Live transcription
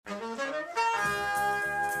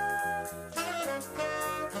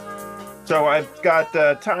So I've got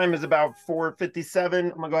time is about 4:57.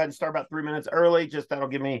 I'm gonna go ahead and start about 3 minutes early. Just that'll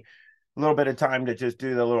give me a little bit of time to just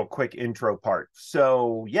do the little quick intro part.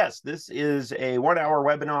 So yes, this is a 1 hour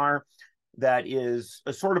webinar that is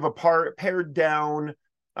a sort of a pared down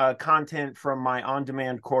content from my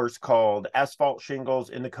on-demand course called Asphalt,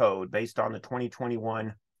 Shingles in the Code, based on the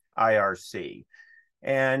 2021 IRC.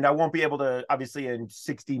 And I won't be able to, obviously, in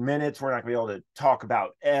 60 minutes, we're not going to be able to talk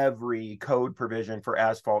about every code provision for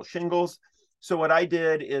asphalt shingles. So what I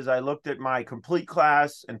did is I looked at my complete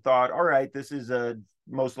class and thought, all right, this is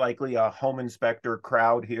most likely a home inspector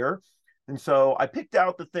crowd here. And so I picked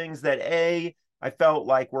out the things that I felt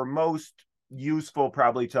like were most useful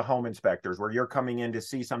probably to home inspectors, where you're coming in to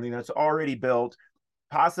see something that's already built.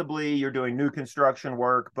 Possibly you're doing new construction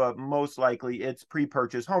work, but most likely it's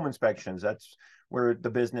pre-purchase home inspections. That's where the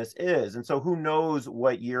business is. And so who knows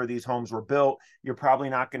what year these homes were built? You're probably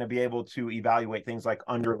not going to be able to evaluate things like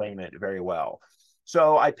underlayment very well.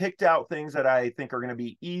 So I picked out things that I think are going to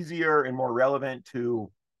be easier and more relevant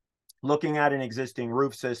to looking at an existing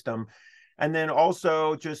roof system. And then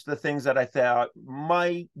also just the things that I thought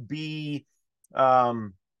might be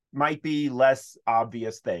less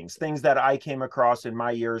obvious things that I came across in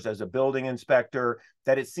my years as a building inspector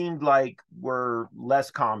that it seemed like were less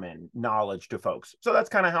common knowledge to folks. So that's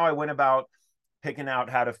kind of how I went about picking out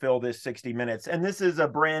how to fill this 60 minutes. And this is a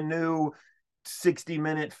brand new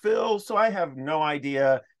 60-minute fill, so I have no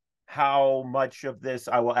idea how much of this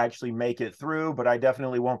I will actually make it through, but I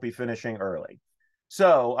definitely won't be finishing early.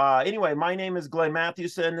 So anyway, my name is Glenn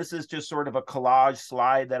Mathewson. This is just sort of a collage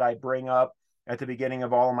slide that I bring up at the beginning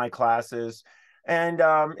of all of my classes. And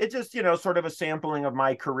it's just, sort of a sampling of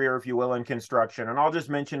my career, if you will, in construction. And I'll just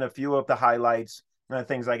mention a few of the highlights,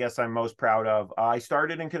 things I guess I'm most proud of. I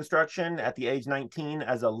started in construction at the age 19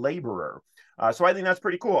 as a laborer. So I think that's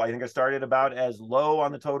pretty cool. I think I started about as low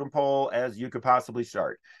on the totem pole as you could possibly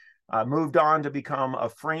start. Moved on to become a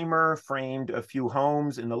framer, framed a few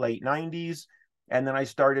homes in the late 90s. And then I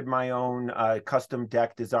started my own custom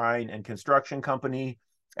deck design and construction company,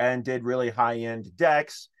 and did really high-end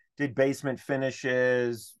decks, did basement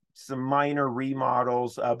finishes, some minor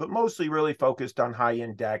remodels, but mostly really focused on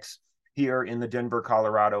high-end decks here in the Denver,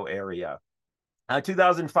 Colorado area.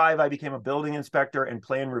 2005, I became a building inspector and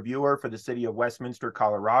plan reviewer for the city of Westminster,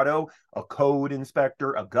 Colorado, a code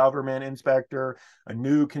inspector, a government inspector, a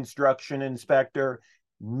new construction inspector,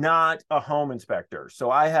 not a home inspector.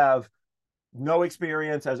 So I have no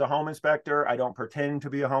experience as a home inspector. I don't pretend to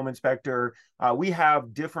be a home inspector. We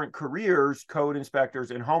have different careers, code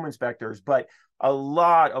inspectors and home inspectors, but a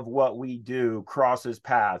lot of what we do crosses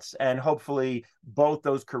paths. And hopefully both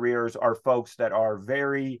those careers are folks that are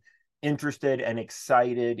very interested and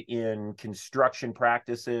excited in construction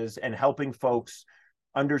practices and helping folks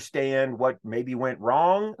understand what maybe went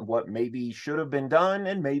wrong, what maybe should have been done,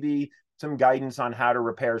 and maybe some guidance on how to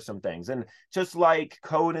repair some things. And just like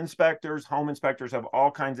code inspectors, home inspectors have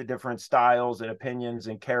all kinds of different styles and opinions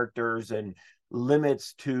and characters and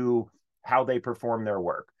limits to how they perform their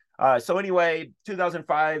work. So anyway,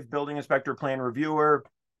 2005, building inspector, plan reviewer,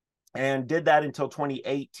 and did that until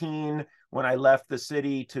 2018 when I left the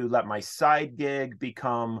city to let my side gig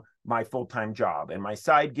become my full-time job. And my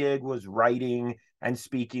side gig was writing and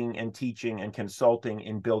speaking and teaching and consulting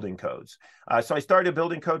in building codes. So I started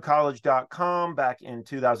buildingcodecollege.com back in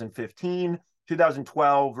 2015,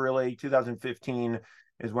 2012, really. 2015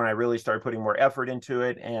 is when I really started putting more effort into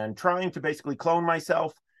it and trying to basically clone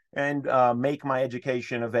myself and make my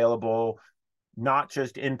education available, not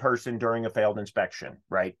just in person during a failed inspection,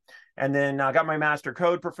 right? And then I got my Master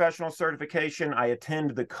Code Professional certification. I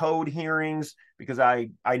attend the code hearings because I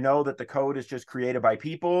know that the code is just created by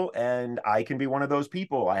people, and I can be one of those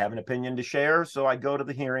people. I have an opinion to share, so I go to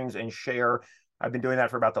the hearings and share. I've been doing that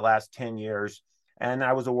for about the last 10 years. And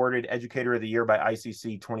I was awarded Educator of the Year by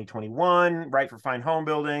ICC 2021, right for fine home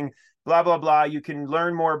building, blah, blah, blah. You can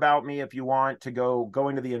learn more about me if you want to go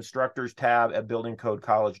into the instructors tab at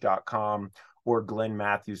buildingcodecollege.com or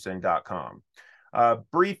glennmathewson.com.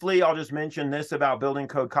 Briefly, I'll just mention this about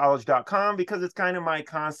buildingcodecollege.com because it's kind of my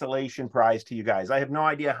consolation prize to you guys. I have no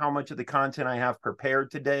idea how much of the content I have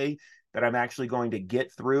prepared today that I'm actually going to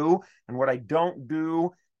get through. And what I don't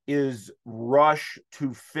do is rush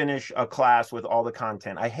to finish a class with all the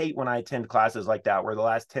content. I hate when I attend classes like that where the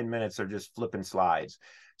last 10 minutes are just flipping slides.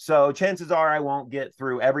 So chances are I won't get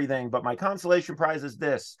through everything, but my consolation prize is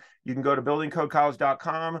this. You can go to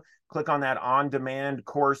buildingcodecollege.com, click on that on-demand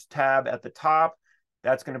course tab at the top.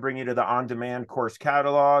 That's going to bring you to the on-demand course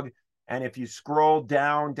catalog. And if you scroll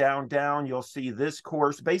down, you'll see this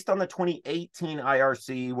course based on the 2018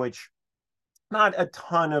 IRC, which not a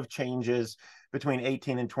ton of changes. between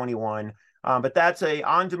 18 and 21. But that's a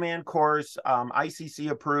on-demand course, ICC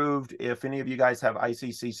approved. If any of you guys have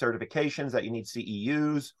ICC certifications that you need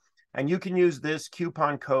CEUs, and you can use this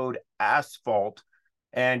coupon code ASPHALT,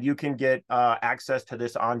 and you can get access to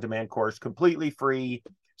this on-demand course completely free.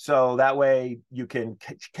 So that way you can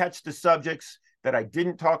catch the subjects that I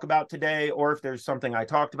didn't talk about today, or if there's something I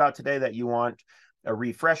talked about today that you want a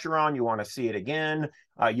refresher on, you want to see it again,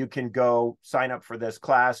 you can go sign up for this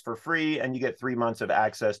class for free, and you get 3 months of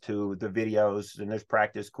access to the videos, and there's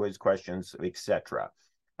practice quiz questions, etc.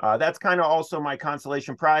 That's kind of also my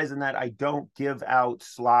consolation prize in that I don't give out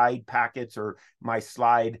slide packets or my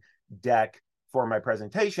slide deck for my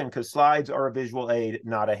presentation, because slides are a visual aid,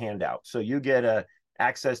 not a handout. So you get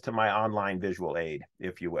access to my online visual aid,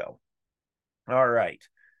 if you will. All right.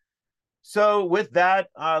 So with that,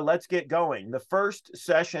 let's get going. The first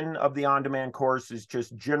session of the on-demand course is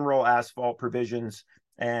just general asphalt provisions.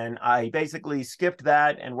 And I basically skipped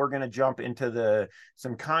that, and we're going to jump into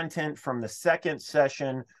some content from the second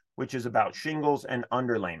session, which is about shingles and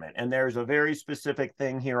underlayment. And there's a very specific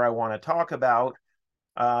thing here I want to talk about,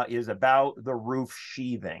 is about the roof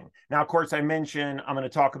sheathing. Now, of course, I mentioned I'm going to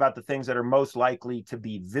talk about the things that are most likely to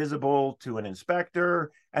be visible to an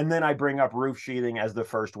inspector, and then I bring up roof sheathing as the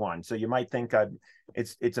first one. So you might think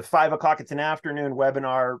it's a 5 o'clock, it's an afternoon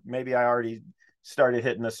webinar. Maybe I already started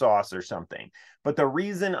hitting the sauce or something. But the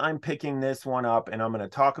reason I'm picking this one up, and I'm going to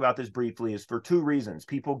talk about this briefly, is for 2 reasons.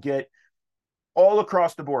 People get all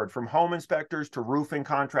across the board, from home inspectors to roofing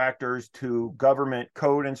contractors to government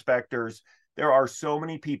code inspectors. There are so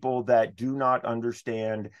many people that do not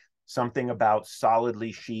understand something about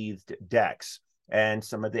solidly sheathed decks and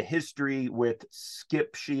some of the history with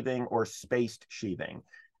skip sheathing or spaced sheathing.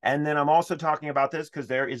 And then I'm also talking about this because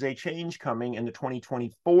there is a change coming in the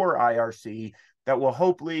 2024 IRC that will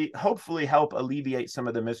hopefully help alleviate some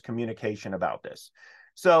of the miscommunication about this.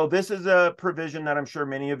 So this is a provision that I'm sure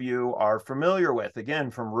many of you are familiar with,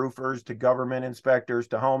 again, from roofers to government inspectors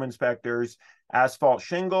to home inspectors, asphalt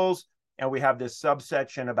shingles. And we have this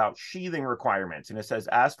subsection about sheathing requirements. And it says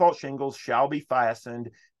asphalt shingles shall be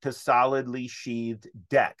fastened to solidly sheathed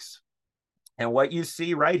decks. And what you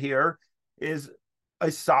see right here is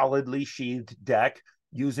a solidly sheathed deck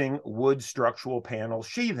using wood structural panel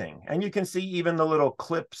sheathing. And you can see even the little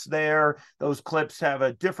clips there. Those clips have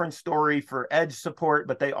a different story for edge support,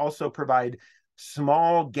 but they also provide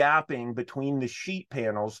small gapping between the sheet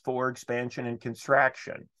panels for expansion and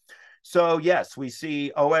contraction. So yes, we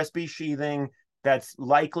see OSB sheathing that's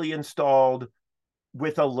likely installed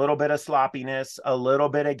with a little bit of sloppiness, a little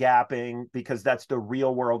bit of gapping, because that's the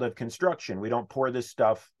real world of construction. We don't pour this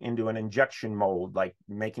stuff into an injection mold like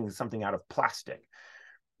making something out of plastic.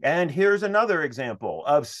 And here's another example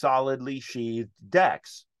of solidly sheathed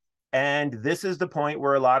decks. And this is the point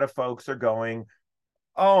where a lot of folks are going,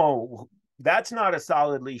 oh, that's not a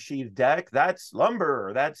solidly sheathed deck. That's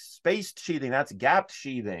lumber. That's spaced sheathing. That's gapped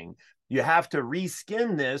sheathing. You have to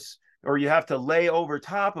reskin this, or you have to lay over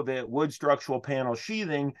top of it wood structural panel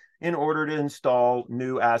sheathing in order to install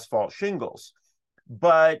new asphalt shingles.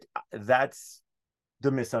 But that's the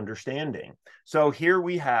misunderstanding. So here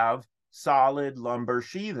we have solid lumber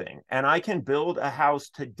sheathing, and I can build a house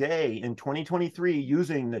today in 2023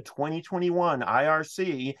 using the 2021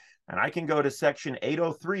 IRC, and I can go to section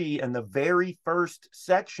 803, and the very first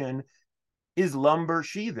section is lumber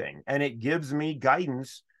sheathing, and it gives me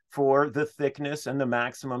guidance for the thickness and the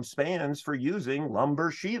maximum spans for using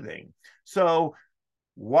lumber sheathing. So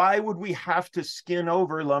why would we have to skin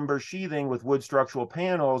over lumber sheathing with wood structural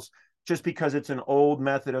panels just because it's an old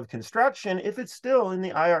method of construction if it's still in the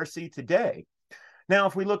IRC today? Now,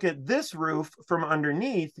 if we look at this roof from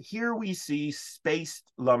underneath, here we see spaced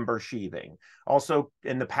lumber sheathing. Also,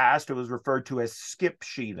 in the past, it was referred to as skip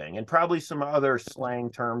sheathing, and probably some other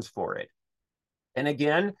slang terms for it. And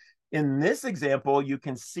again, in this example, you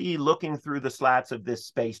can see, looking through the slats of this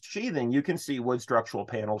spaced sheathing, you can see wood structural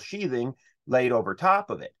panel sheathing laid over top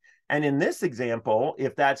of it. And in this example,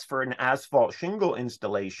 if that's for an asphalt shingle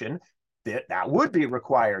installation, that would be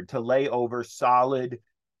required to lay over solid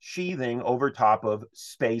sheathing over top of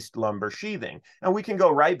spaced lumber sheathing. And we can go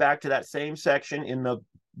right back to that same section in the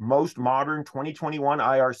most modern 2021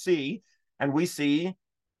 IRC, and we see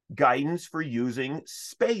guidance for using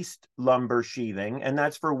spaced lumber sheathing, and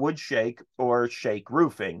that's for wood shake or shake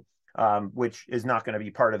roofing, which is not going to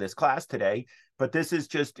be part of this class today. But this is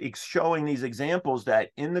just showing these examples that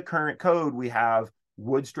in the current code, we have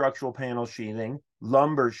wood structural panel sheathing,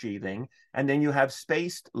 lumber sheathing, and then you have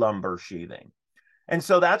spaced lumber sheathing. And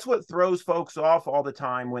so that's what throws folks off all the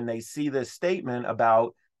time when they see this statement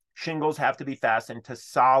about shingles have to be fastened to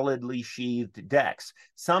solidly sheathed decks.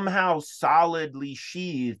 Somehow solidly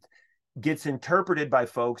sheathed gets interpreted by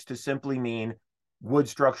folks to simply mean wood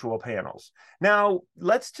structural panels. Now,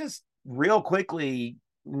 let's just real quickly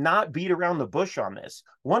not beat around the bush on this.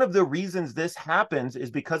 One of the reasons this happens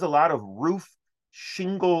is because a lot of roof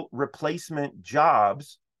shingle replacement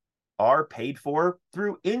jobs are paid for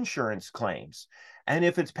through insurance claims. And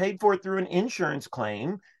if it's paid for through an insurance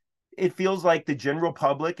claim, it feels like the general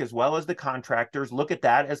public, as well as the contractors, look at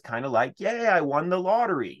that as kind of like, yeah, I won the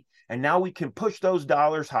lottery. And now we can push those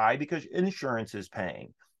dollars high because insurance is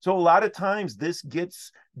paying. So a lot of times this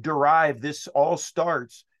gets derived, this all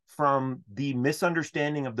starts from the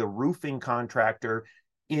misunderstanding of the roofing contractor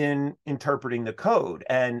in interpreting the code.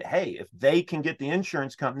 And hey, if they can get the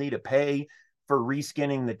insurance company to pay for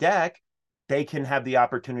reskinning the deck, they can have the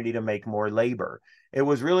opportunity to make more labor. It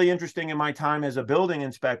was really interesting in my time as a building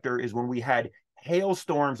inspector is when we had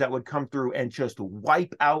hailstorms that would come through and just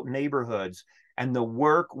wipe out neighborhoods, and the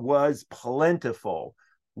work was plentiful.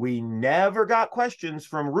 We never got questions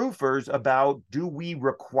from roofers about, do we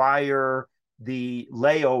require the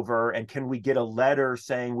layover, and can we get a letter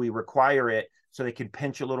saying we require it so they can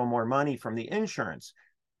pinch a little more money from the insurance?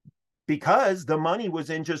 Because the money was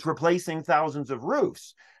in just replacing thousands of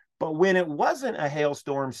roofs. But when it wasn't a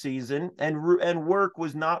hailstorm season and work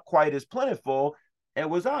was not quite as plentiful, it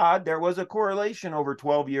was odd. There was a correlation over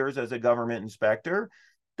 12 years as a government inspector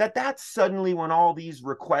that's suddenly when all these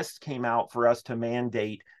requests came out for us to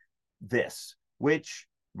mandate this, which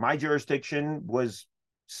my jurisdiction was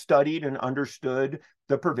studied and understood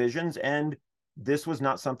the provisions, and this was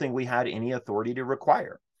not something we had any authority to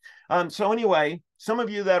require. So anyway, some of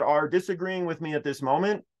you that are disagreeing with me at this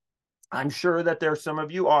moment, I'm sure that there some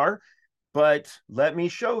of you are, but let me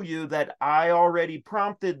show you that I already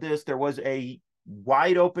prompted this. There was a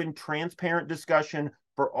wide open, transparent discussion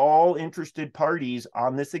for all interested parties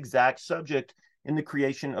on this exact subject in the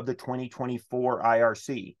creation of the 2024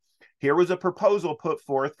 IRC. Here was a proposal put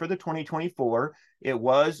forth for the 2024. It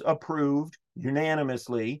was approved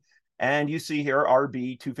unanimously. And you see here,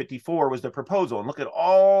 RB 254 was the proposal. And look at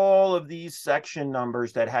all of these section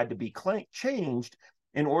numbers that had to be changed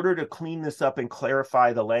in order to clean this up and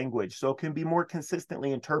clarify the language so it can be more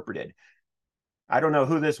consistently interpreted. I don't know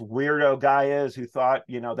who this weirdo guy is who thought,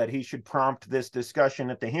 that he should prompt this discussion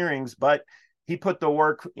at the hearings, but he put the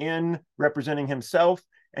work in representing himself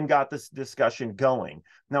and got this discussion going.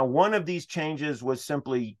 Now, one of these changes was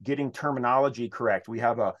simply getting terminology correct. We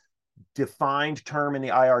have a defined term in the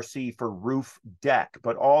IRC for roof deck,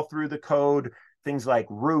 but all through the code, things like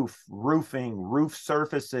roof, roofing, roof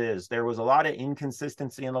surfaces, there was a lot of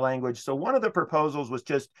inconsistency in the language. So one of the proposals was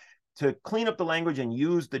just to clean up the language and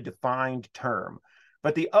use the defined term.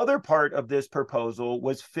 But the other part of this proposal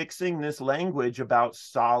was fixing this language about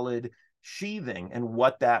solid sheathing and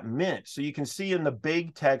what that meant. So you can see in the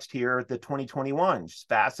big text here, the 2021,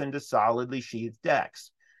 fastened to solidly sheathed decks.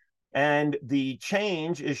 And the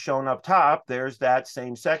change is shown up top. There's that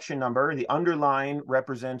same section number. The underline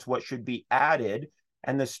represents what should be added,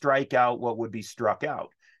 and the strikeout what would be struck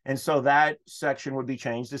out. And so that section would be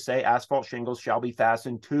changed to say asphalt shingles shall be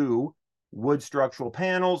fastened to wood structural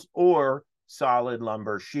panels or solid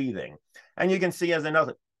lumber sheathing. And you can see as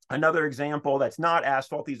another example that's not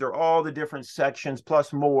asphalt, these are all the different sections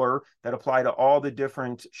plus more that apply to all the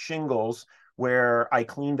different shingles where I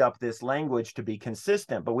cleaned up this language to be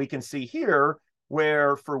consistent. But we can see here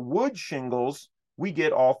where for wood shingles, we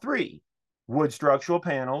get all three: wood structural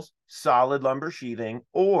panels, solid lumber sheathing,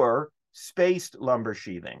 or spaced lumber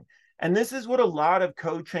sheathing. And this is what a lot of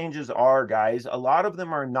code changes are, guys. A lot of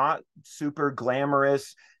them are not super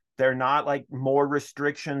glamorous. They're not like more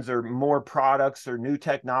restrictions or more products or new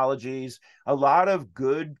technologies. A lot of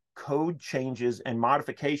good code changes and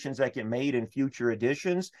modifications that get made in future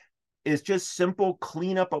editions is just simple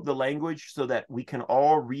cleanup of the language so that we can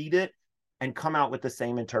all read it and come out with the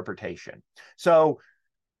same interpretation. So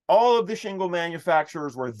all of the shingle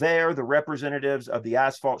manufacturers were there, the representatives of the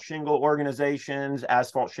asphalt shingle organizations,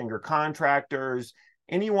 asphalt shingle contractors,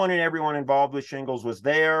 anyone and everyone involved with shingles was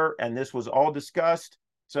there, and this was all discussed.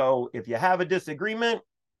 So if you have a disagreement,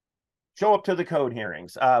 show up to the code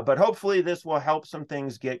hearings. But hopefully this will help some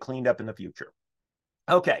things get cleaned up in the future.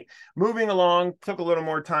 Okay, moving along, took a little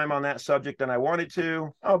more time on that subject than I wanted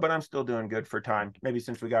to. Oh, but I'm still doing good for time, maybe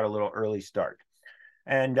since we got a little early start.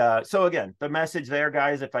 And so again, the message there,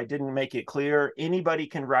 guys, if I didn't make it clear, anybody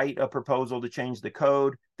can write a proposal to change the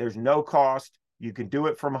code. There's no cost. You can do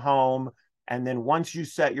it from home. And then once you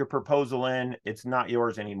set your proposal in, it's not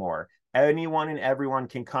yours anymore. Anyone and everyone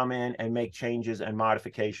can come in and make changes and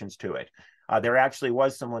modifications to it. There actually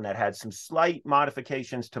was someone that had some slight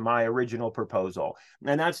modifications to my original proposal.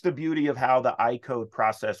 And that's the beauty of how the I-code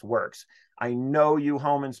process works. I know you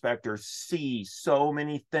home inspectors see so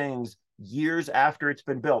many things years after it's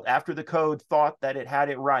been built, after the code thought that it had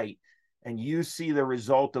it right, and you see the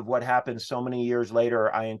result of what happened so many years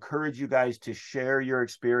later. I encourage you guys to share your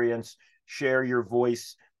experience, share your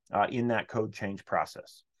voice in that code change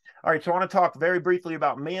process. All right, so I want to talk very briefly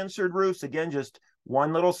about mansard roofs. Again, just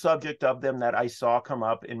one little subject of them that I saw come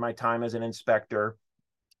up in my time as an inspector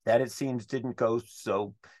that it seems didn't go,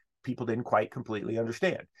 so people didn't quite completely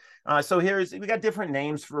understand. So we got different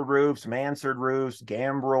names for roofs: mansard roofs,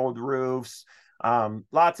 gambreled roofs,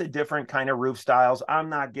 lots of different kind of roof styles. I'm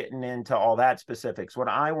not getting into all that specifics. What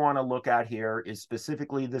I want to look at here is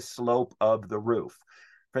specifically the slope of the roof.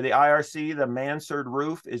 For the IRC, the mansard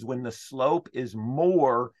roof is when the slope is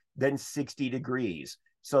more than 60 degrees.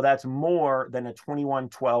 So that's more than a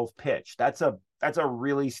 2112 pitch. That's a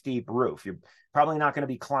really steep roof. You're probably not going to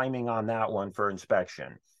be climbing on that one for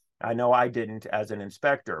inspection. I know I didn't as an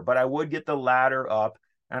inspector, but I would get the ladder up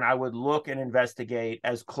and I would look and investigate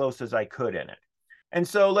as close as I could in it. And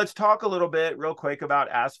so let's talk a little bit real quick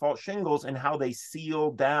about asphalt shingles and how they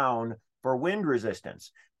seal down for wind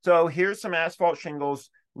resistance. So here's some asphalt shingles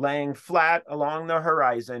laying flat along the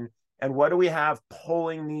horizon. And what do we have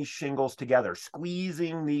pulling these shingles together,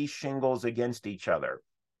 squeezing these shingles against each other?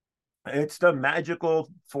 It's the magical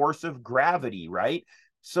force of gravity, right?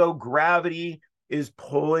 So gravity is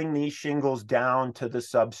pulling these shingles down to the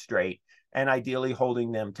substrate and ideally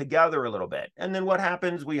holding them together a little bit. And then what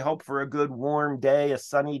happens? We hope for a good warm day, a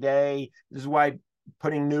sunny day. This is why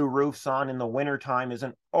putting new roofs on in the wintertime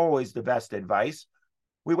isn't always the best advice.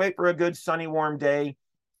 We wait for a good sunny warm day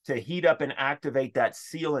to heat up and activate that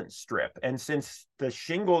sealant strip. And since the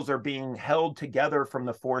shingles are being held together from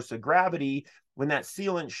the force of gravity, when that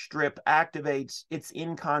sealant strip activates, it's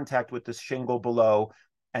in contact with the shingle below,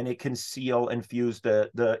 and it can seal and fuse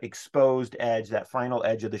the exposed edge, that final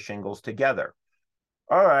edge of the shingles together.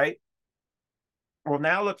 All right. Well,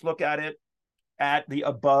 now let's look at it at the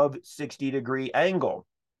above 60-degree angle.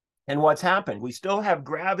 And what's happened? We still have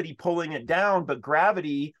gravity pulling it down, but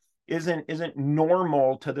gravity isn't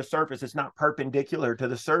normal to the surface. It's not perpendicular to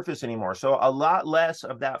the surface anymore. So a lot less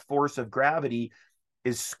of that force of gravity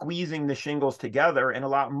is squeezing the shingles together, and a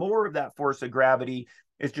lot more of that force of gravity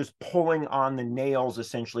is just pulling on the nails,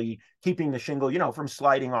 essentially keeping the shingle, from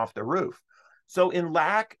sliding off the roof. So in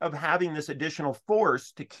lack of having this additional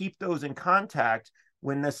force to keep those in contact,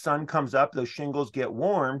 when the sun comes up, those shingles get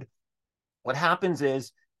warmed. What happens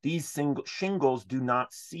is these shingles do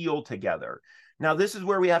not seal together. Now, this is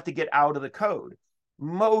where we have to get out of the code.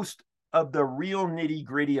 Most of the real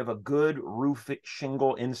nitty-gritty of a good roof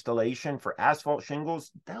shingle installation for asphalt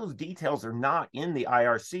shingles, those details are not in the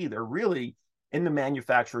IRC. They're really in the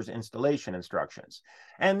manufacturer's installation instructions.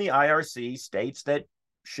 And the IRC states that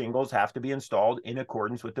shingles have to be installed in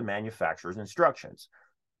accordance with the manufacturer's instructions.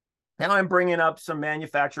 Now I'm bringing up some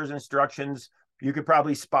manufacturer's instructions. You could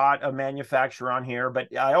probably spot a manufacturer on here, but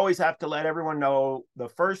I always have to let everyone know the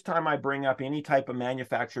first time I bring up any type of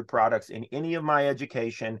manufactured products in any of my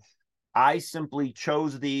education, I simply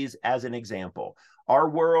chose these as an example. Our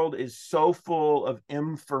world is so full of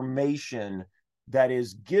information that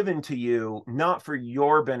is given to you, not for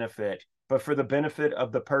your benefit, but for the benefit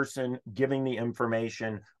of the person giving the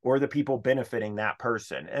information or the people benefiting that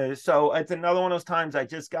person. So it's another one of those times I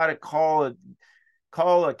just got to call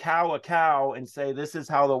a cow and say, this is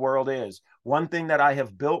how the world is. One thing that I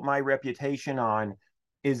have built my reputation on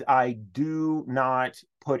is I do not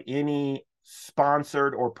put any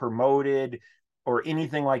sponsored or promoted or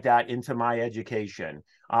anything like that into my education.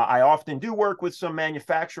 I often do work with some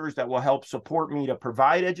manufacturers that will help support me to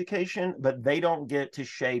provide education, but they don't get to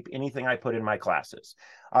shape anything I put in my classes.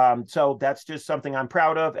 So that's just something I'm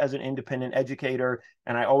proud of as an independent educator.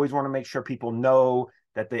 And I always want to make sure people know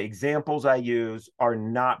that the examples I use are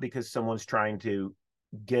not because someone's trying to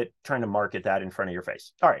market that in front of your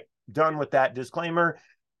face. All right, done with that disclaimer.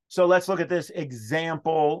 So let's look at this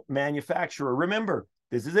example manufacturer. Remember,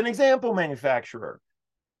 this is an example manufacturer.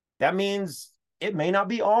 That means it may not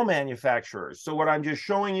be all manufacturers. So what I'm just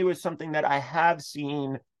showing you is something that I have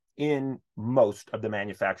seen in most of the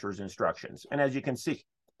manufacturer's instructions. And as you can see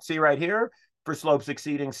right here, for slopes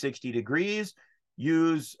exceeding 60 degrees,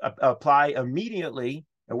 apply immediately.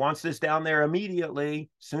 It wants this down there immediately.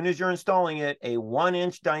 As soon as you're installing it, a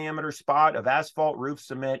 1-inch diameter spot of asphalt roof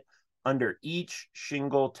cement under each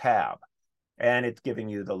shingle tab. And it's giving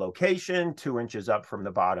you the location, 2 inches up from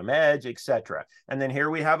the bottom edge, etc. And then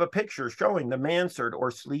here we have a picture showing the mansard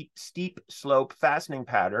or steep slope fastening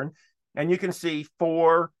pattern. And you can see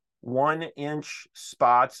 4 1-inch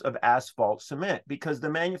spots of asphalt cement, because the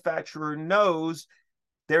manufacturer knows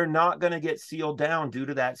they're not going to get sealed down due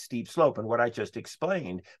to that steep slope and what I just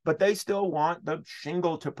explained, but they still want the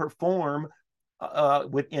shingle to perform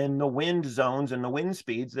within the wind zones and the wind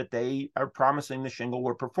speeds that they are promising the shingle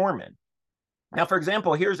will perform in. Now, for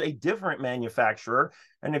example, here's a different manufacturer.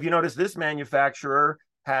 And if you notice, this manufacturer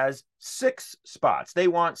has 6 spots. They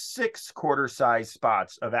want 6 quarter-size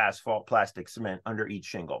spots of asphalt plastic cement under each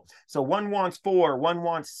shingle. So one wants 4, one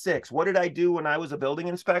wants 6. What did I do when I was a building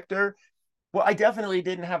inspector? Well, I definitely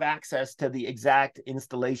didn't have access to the exact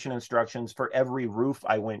installation instructions for every roof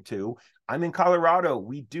I went to. I'm in Colorado.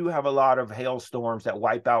 We do have a lot of hailstorms that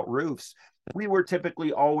wipe out roofs. We were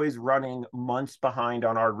typically always running months behind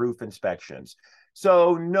on our roof inspections.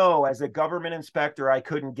 So no, as a government inspector, I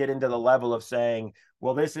couldn't get into the level of saying,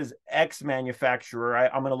 well, this is X manufacturer,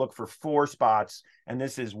 I'm going to look for 4 spots, and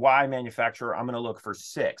this is Y manufacturer, I'm going to look for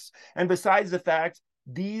 6. And besides the fact,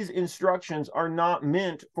 these instructions are not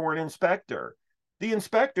meant for an inspector. The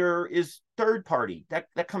inspector is third party.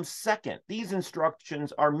 That comes second. These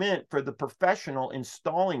instructions are meant for the professional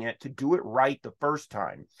installing it to do it right the first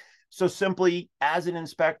time. So simply, as an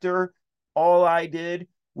inspector, all I did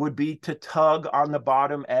would be to tug on the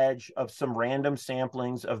bottom edge of some random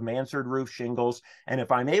samplings of mansard roof shingles. And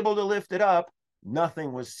if I'm able to lift it up,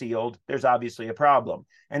 nothing was sealed. There's obviously a problem.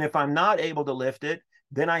 And if I'm not able to lift it,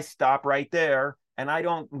 then I stop right there. And I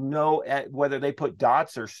don't know whether they put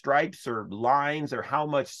dots or stripes or lines or how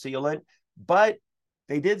much sealant, but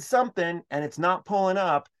they did something and it's not pulling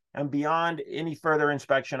up. And beyond any further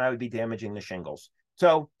inspection, I would be damaging the shingles.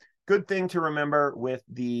 So good thing to remember with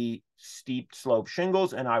the steep slope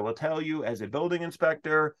shingles. And I will tell you, as a building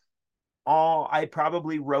inspector, I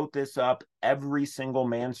probably wrote this up every single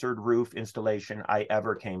mansard roof installation I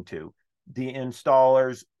ever came to. The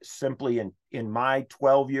installers simply, in my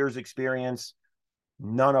 12 years experience,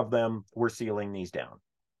 none of them were sealing these down.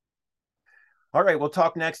 All right, we'll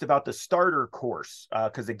talk next about the starter course,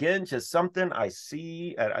 because again, just something I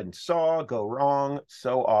see and saw go wrong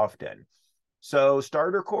so often. So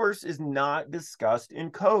starter course is not discussed in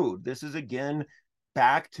code. This is, again,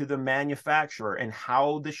 back to the manufacturer and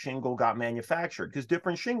how the shingle got manufactured, because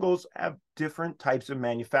different shingles have different types of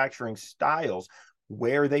manufacturing styles.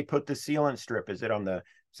 Where they put the sealant strip, is it on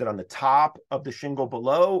the top of the shingle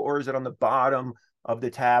below, or is it on the bottom of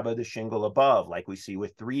the tab of the shingle above, like we see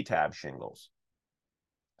with 3-tab shingles?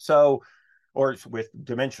 So, or with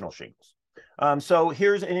dimensional shingles. So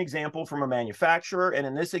here's an example from a manufacturer. And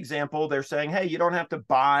in this example, they're saying, hey, you don't have to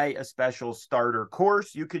buy a special starter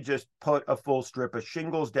course. You could just put a full strip of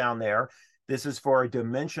shingles down there. This is for a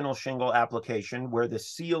dimensional shingle application where the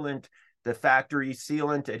sealant, the factory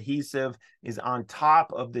sealant adhesive, is on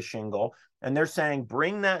top of the shingle. And they're saying,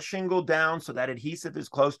 bring that shingle down so that adhesive is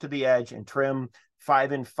close to the edge and trim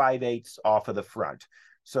 5 5/8 off of the front,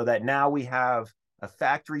 so that now we have a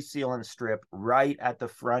factory sealant strip right at the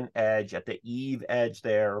front edge, at the eave edge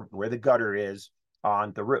there, where the gutter is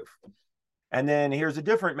on the roof. And then here's a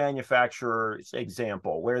different manufacturer's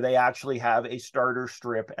example where they actually have a starter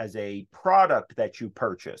strip as a product that you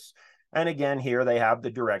purchase. And again, here they have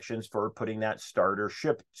the directions for putting that starter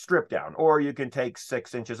strip down, or you can take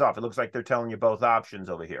 6 inches off. It looks like they're telling you both options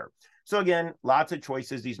over here. So again, lots of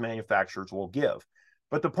choices these manufacturers will give.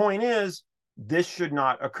 But the point is, this should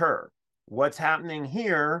not occur. What's happening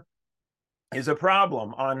here is a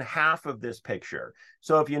problem on half of this picture.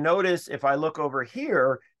 So if you notice, if I look over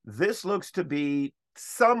here, this looks to be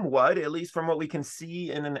somewhat, at least from what we can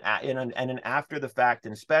see in an after the fact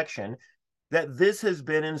inspection, that this has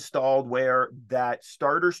been installed where that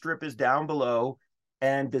starter strip is down below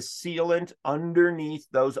and the sealant underneath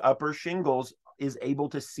those upper shingles is able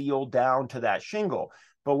to seal down to that shingle.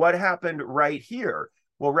 But what happened right here?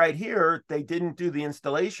 Well, right here, they didn't do the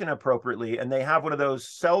installation appropriately, and they have one of those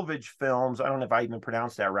selvage films. I don't know if I even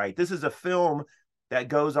pronounced that right. This is a film that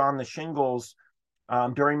goes on the shingles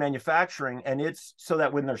during manufacturing, and it's so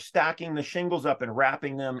that when they're stacking the shingles up and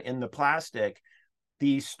wrapping them in the plastic,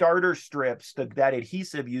 the starter strips, that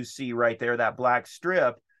adhesive you see right there, that black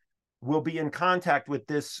strip, will be in contact with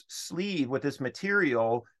this sleeve, with this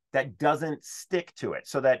material that doesn't stick to it,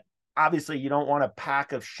 so that obviously you don't want a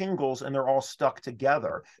pack of shingles and they're all stuck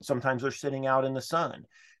together. Sometimes they're sitting out in the sun.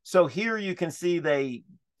 So here you can see they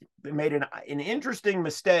made an interesting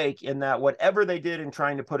mistake in that whatever they did in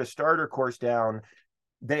trying to put a starter course down,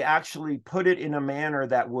 they actually put it in a manner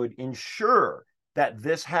that would ensure that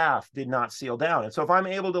this half did not seal down. And so if I'm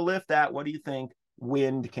able to lift that, what do you think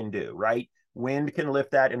wind can do, right? Wind can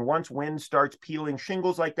lift that. And once wind starts peeling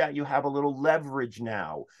shingles like that, you have a little leverage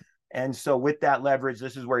now. And so with that leverage,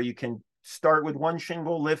 this is where you can start with one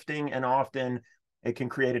shingle lifting, and often it can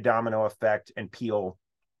create a domino effect and peel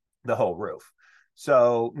the whole roof.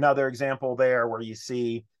 So another example there where you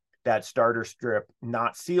see that starter strip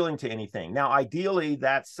not sealing to anything. Now, ideally,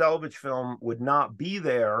 that selvage film would not be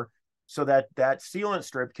there so that that sealant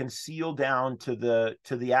strip can seal down to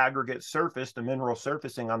the aggregate surface, the mineral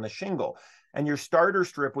surfacing on the shingle. And your starter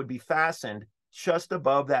strip would be fastened just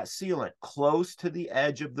above that sealant, close to the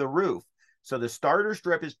edge of the roof. So the starter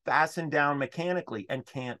strip is fastened down mechanically and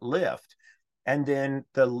can't lift. And then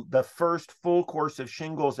the first full course of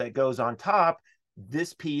shingles that goes on top,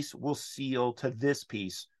 this piece will seal to this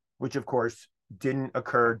piece, which of course didn't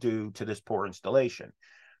occur due to this poor installation.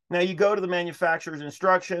 Now you go to the manufacturer's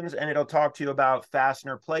instructions and it'll talk to you about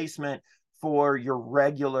fastener placement for your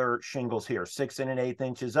regular shingles here, 6 1/8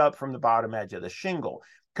 inches up from the bottom edge of the shingle.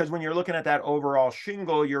 Because when you're looking at that overall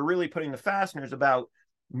shingle, you're really putting the fasteners about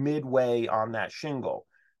midway on that shingle.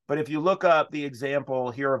 But if you look up the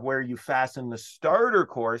example here of where you fasten the starter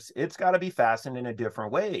course, it's got to be fastened in a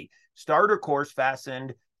different way. Starter course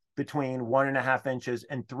fastened between 1.5 inches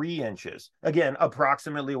and 3 inches. Again,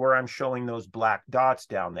 approximately where I'm showing those black dots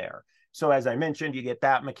down there. So as I mentioned, you get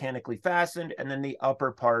that mechanically fastened, and then the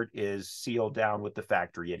upper part is sealed down with the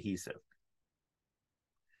factory adhesive.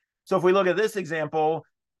 So if we look at this example,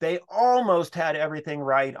 they almost had everything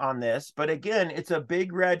right on this. But again, it's a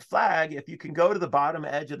big red flag. If you can go to the bottom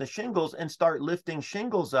edge of the shingles and start lifting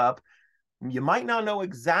shingles up, you might not know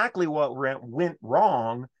exactly what went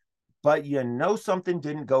wrong, but you know something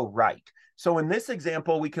didn't go right. So in this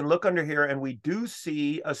example, we can look under here and we do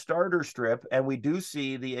see a starter strip and we do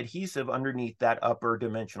see the adhesive underneath that upper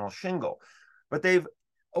dimensional shingle. But they've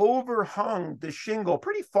overhung the shingle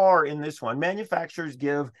pretty far in this one. Manufacturers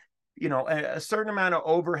give a certain amount of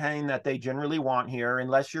overhang that they generally want here,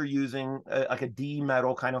 unless you're using like a D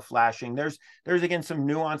metal kind of flashing. There's again some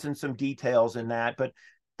nuance and some details in that, but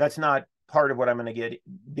that's not part of what I'm going to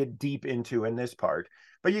get deep into in this part.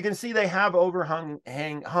 But you can see they have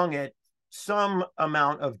hung it some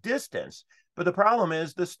amount of distance. But the problem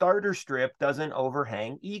is the starter strip doesn't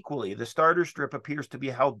overhang equally. The starter strip appears to be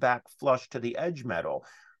held back flush to the edge metal.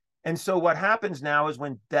 And so what happens now is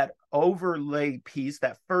when that overlay piece,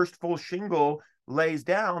 that first full shingle lays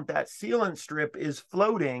down, that sealant strip is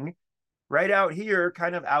floating right out here,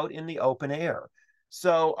 kind of out in the open air.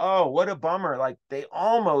 So, oh, what a bummer. Like they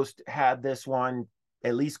almost had this one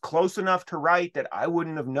at least close enough to right that I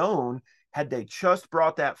wouldn't have known had they just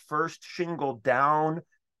brought that first shingle down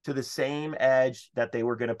to the same edge that they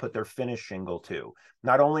were going to put their finished shingle to.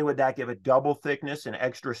 Not only would that give a double thickness and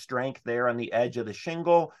extra strength there on the edge of the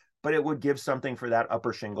shingle, but it would give something for that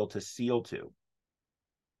upper shingle to seal to.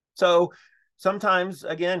 So sometimes,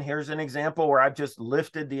 again, here's an example where I've just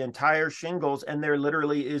lifted the entire shingles and there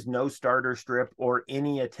literally is no starter strip or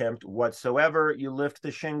any attempt whatsoever. You lift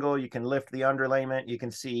the shingle, you can lift the underlayment, you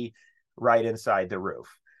can see right inside the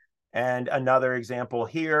roof. And another example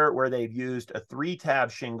here where they've used a 3-tab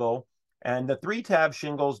shingle, and the 3-tab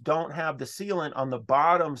shingles don't have the sealant on the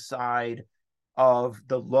bottom side of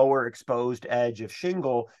the lower exposed edge of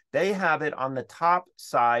shingle. They have it on the top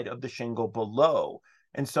side of the shingle below.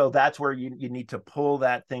 And so that's where you need to pull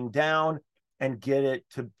that thing down and get it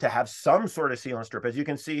to have some sort of sealant strip. As you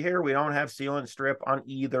can see here, we don't have sealant strip on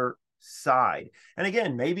either side. And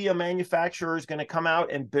again, maybe a manufacturer is going to come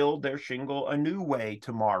out and build their shingle a new way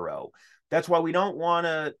tomorrow. That's why we don't want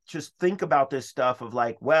to just think about this stuff of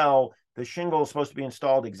like, well, the shingle is supposed to be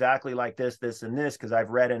installed exactly like this, this, and this, because I've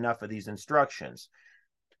read enough of these instructions.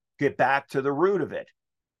 Get back to the root of it.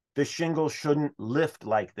 The shingle shouldn't lift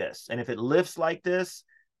like this. And if it lifts like this,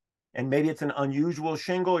 and maybe it's an unusual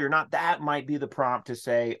shingle, that might be the prompt to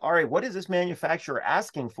say, all right, what is this manufacturer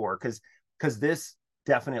asking for? Because this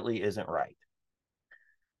definitely isn't right.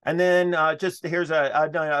 And then just here's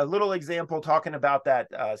a little example talking about that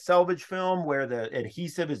selvage film where the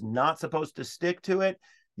adhesive is not supposed to stick to it.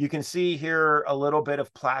 You can see here a little bit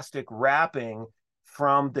of plastic wrapping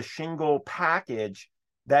from the shingle package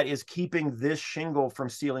that is keeping this shingle from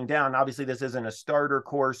sealing down. Obviously, this isn't a starter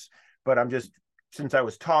course, but since I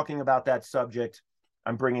was talking about that subject,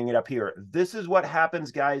 I'm bringing it up here. This is what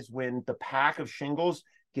happens, guys, when the pack of shingles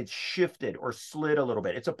gets shifted or slid a little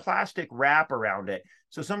bit. It's a plastic wrap around it.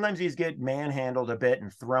 So sometimes these get manhandled a bit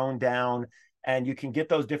and thrown down, and you can get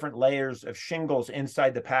those different layers of shingles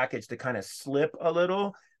inside the package to kind of slip a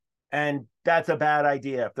little. And that's a bad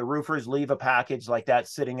idea. If the roofers leave a package like that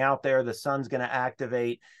sitting out there, the sun's going to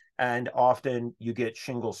activate, and often you get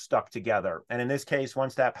shingles stuck together. And in this case,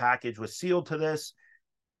 once that package was sealed to this,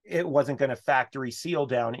 it wasn't going to factory seal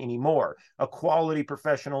down anymore. A quality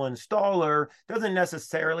professional installer doesn't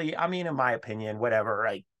necessarily, I mean, in my opinion, whatever,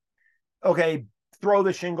 right? okay, throw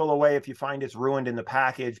the shingle away if you find it's ruined in the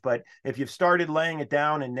package. But if you've started laying it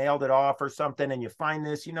down and nailed it off or something and you find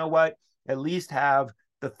this, you know what? At least have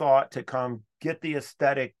the thought to come get the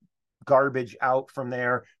aesthetic garbage out from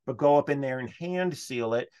there, but go up in there and hand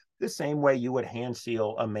seal it the same way you would hand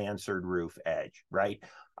seal a mansard roof edge, right?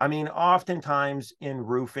 I mean, oftentimes in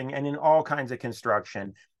roofing and in all kinds of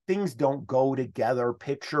construction, things don't go together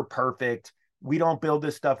picture perfect. We don't build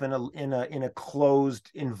this stuff in a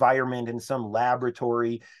closed environment in some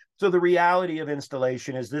laboratory. So the reality of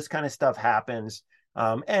installation is this kind of stuff happens,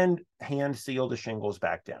 and hand seal the shingles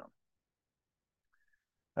back down.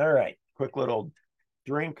 All right, quick little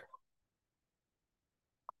drink.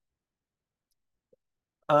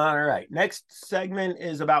 All right, next segment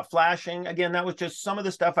is about flashing. Again, that was just some of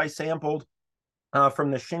the stuff I sampled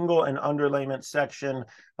from the shingle and underlayment section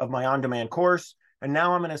of my on-demand course. And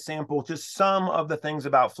now I'm going to sample just some of the things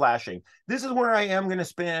about flashing. This is where I am going to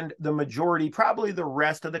spend the majority, probably the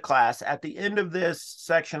rest of the class. At the end of this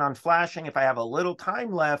section on flashing, if I have a little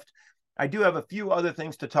time left, I do have a few other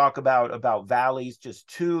things to talk about valleys, just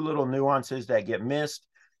two little nuances that get missed.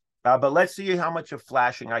 But let's see how much of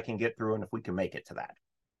flashing I can get through and if we can make it to that.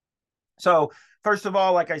 So first of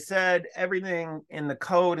all, like I said, everything in the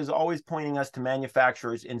code is always pointing us to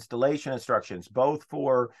manufacturer's installation instructions, both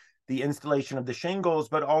for the installation of the shingles,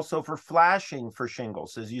 but also for flashing for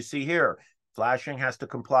shingles. As you see here, flashing has to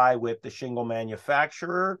comply with the shingle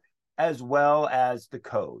manufacturer as well as the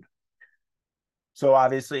code. So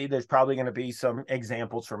obviously, there's probably going to be some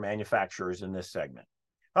examples for manufacturers in this segment.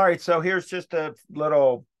 All right, so here's just a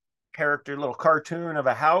little cartoon of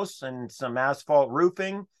a house and some asphalt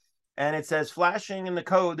roofing. And it says flashing in the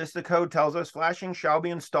code. The code tells us flashing shall be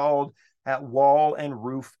installed at wall and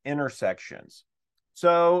roof intersections.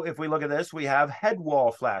 So if we look at this, we have head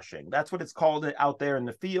wall flashing. That's what it's called out there in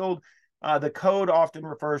the field. The code often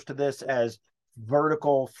refers to this as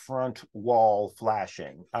vertical front wall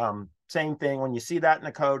flashing. Same thing, when you see that in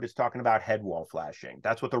the code, it's talking about head wall flashing.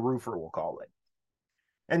 That's what the roofer will call it.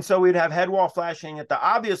 And so we'd have head wall flashing at the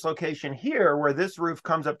obvious location here where this roof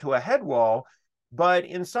comes up to a head wall. But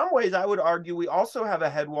in some ways, I would argue we also have a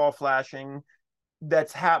head wall flashing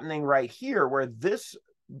that's happening right here, where this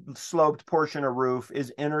sloped portion of roof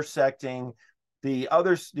is intersecting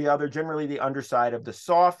generally the underside of the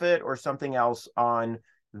soffit or something else on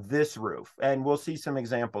this roof. And we'll see some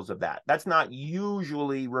examples of that. That's not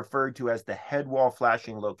usually referred to as the head wall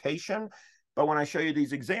flashing location, but when I show you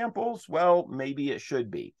these examples, well, maybe it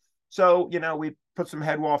should be. So, you know, we put some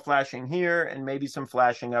head wall flashing here and maybe some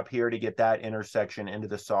flashing up here to get that intersection into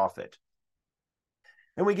the soffit.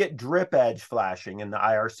 And we get drip edge flashing in the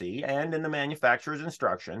IRC and in the manufacturer's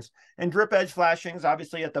instructions. And drip edge flashing is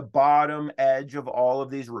obviously at the bottom edge of all of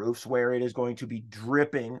these roofs where it is going to be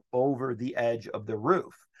dripping over the edge of the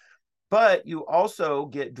roof. But you also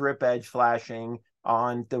get drip edge flashing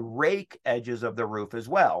on the rake edges of the roof as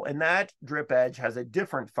well. And that drip edge has a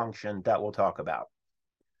different function that we'll talk about.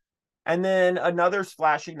 And then another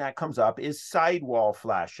flashing that comes up is sidewall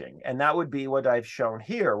flashing. And that would be what I've shown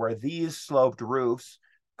here, where these sloped roofs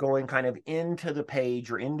going kind of into the page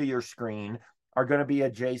or into your screen are going to be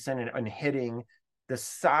adjacent and hitting the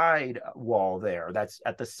side wall there. That's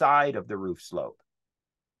at the side of the roof slope.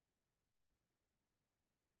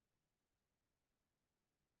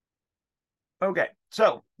 Okay,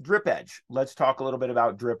 so drip edge. Let's talk a little bit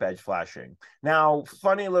about drip edge flashing. Now,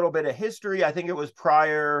 funny little bit of history. I think it was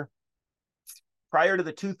prior to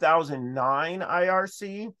the 2009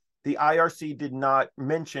 IRC, the IRC did not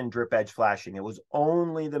mention drip edge flashing. It was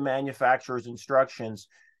only the manufacturer's instructions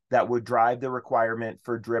that would drive the requirement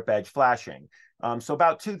for drip edge flashing. So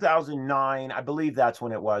about 2009, I believe that's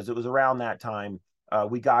when it was. It was around that time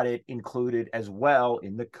we got it included as well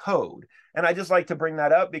in the code. And I just like to bring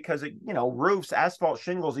that up because, roofs, asphalt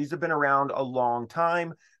shingles, these have been around a long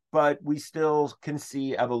time, but we still can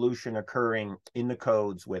see evolution occurring in the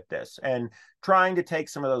codes with this and trying to take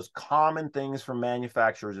some of those common things from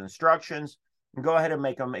manufacturers' instructions and go ahead and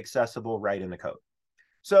make them accessible right in the code.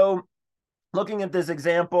 So looking at this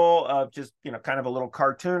example of just, kind of a little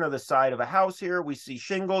cartoon of the side of a house here, we see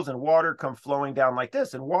shingles and water come flowing down like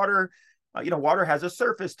this. And water, water has a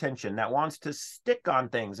surface tension that wants to stick on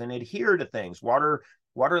things and adhere to things. Water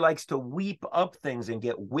likes to weep up things and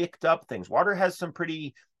get wicked up things. Water has some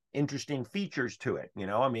pretty interesting features to it.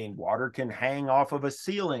 Water can hang off of a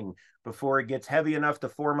ceiling before it gets heavy enough to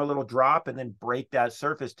form a little drop and then break that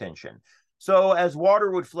surface tension. So as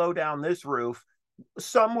water would flow down this roof,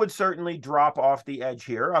 some would certainly drop off the edge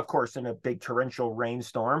here, of course, in a big torrential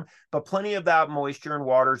rainstorm, but plenty of that moisture and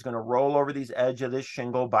water is going to roll over these edge of this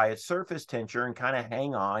shingle by its surface tension and kind of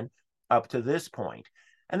hang on up to this point.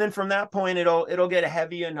 And then from that point, it'll get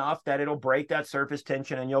heavy enough that it'll break that surface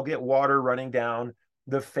tension, and you'll get water running down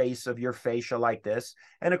the face of your fascia like this.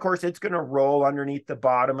 And of course, it's going to roll underneath the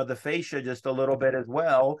bottom of the fascia just a little bit as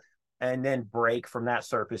well, and then break from that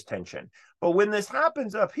surface tension. But when this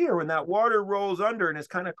happens up here, when that water rolls under and is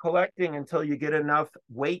kind of collecting until you get enough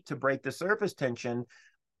weight to break the surface tension,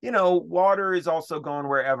 water is also going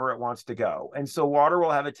wherever it wants to go. And so water will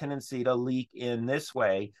have a tendency to leak in this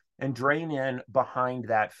way and drain in behind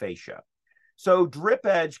that fascia. So drip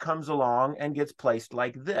edge comes along and gets placed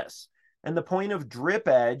like this. And the point of drip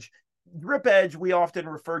edge we often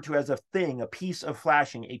refer to as a thing, a piece of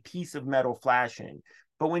flashing, a piece of metal flashing.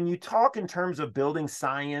 But when you talk in terms of building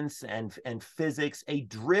science and physics, a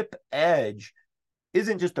drip edge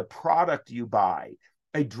isn't just a product you buy.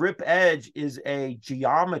 A drip edge is a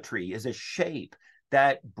geometry, is a shape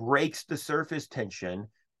that breaks the surface tension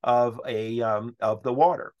of the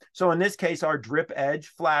water. So in this case, our drip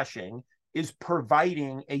edge flashing is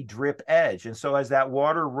providing a drip edge. And so as that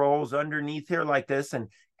water rolls underneath here like this and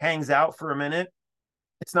hangs out for a minute,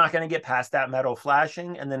 it's not going to get past that metal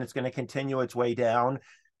flashing, and then it's going to continue its way down.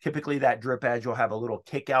 Typically, that drip edge will have a little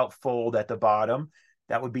kick out fold at the bottom.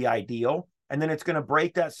 That would be ideal. And then it's going to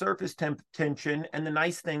break that surface tension. And the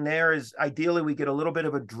nice thing there is ideally we get a little bit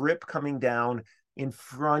of a drip coming down in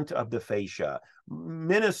front of the fascia.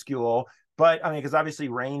 Minuscule, but I mean, because obviously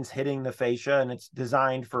rain's hitting the fascia and it's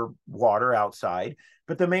designed for water outside.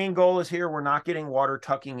 But the main goal is here, we're not getting water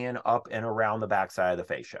tucking in up and around the backside of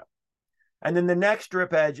the fascia. And then the next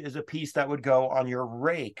drip edge is a piece that would go on your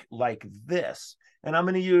rake like this. And I'm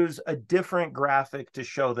going to use a different graphic to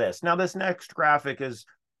show this. Now, this next graphic is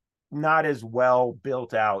not as well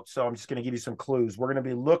built out, so I'm just going to give you some clues. We're going to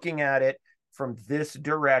be looking at it from this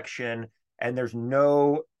direction, and there's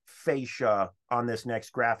no fascia on this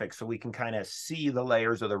next graphic, so we can kind of see the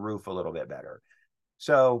layers of the roof a little bit better.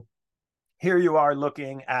 So here you are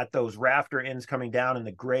looking at those rafter ends coming down and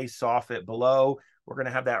the gray soffit below. We're going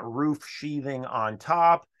to have that roof sheathing on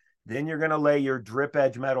top. Then you're going to lay your drip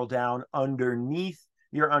edge metal down underneath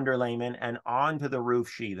your underlayment and onto the roof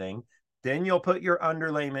sheathing. Then you'll put your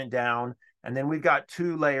underlayment down, and then we've got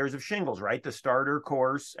 2 layers of shingles, right? The starter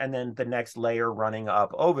course, and then the next layer running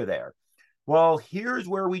up over there. Well, here's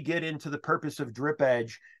where we get into the purpose of drip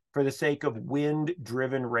edge for the sake of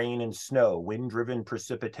wind-driven rain and snow, wind-driven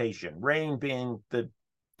precipitation, rain being the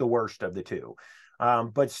worst of the two.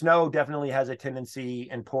 But snow definitely has a tendency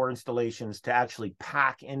in poor installations to actually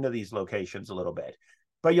pack into these locations a little bit.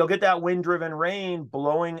 But you'll get that wind-driven rain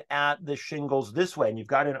blowing at the shingles this way. And you've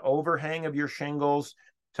got an overhang of your shingles,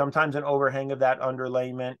 sometimes an overhang of that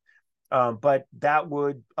underlayment. But that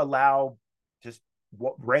would allow just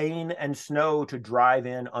rain and snow to drive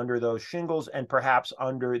in under those shingles and perhaps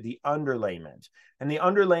under the underlayment. And the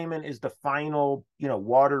underlayment is the final,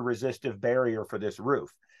 water-resistive barrier for this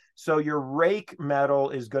roof. So your rake metal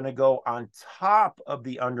is going to go on top of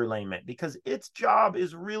the underlayment because its job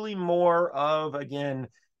is really more of, again,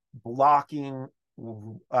 blocking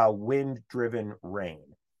wind-driven rain.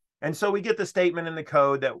 And so we get the statement in the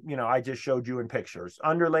code that, I just showed you in pictures.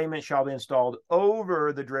 Underlayment shall be installed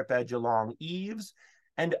over the drip edge along eaves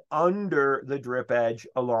and under the drip edge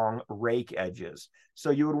along rake edges.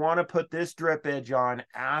 So you would want to put this drip edge on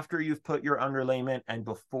after you've put your underlayment and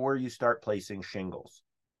before you start placing shingles.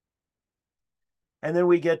 And then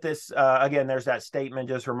we get this, again, there's that statement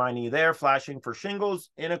just reminding you there, flashing for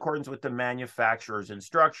shingles in accordance with the manufacturer's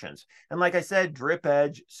instructions. And like I said, drip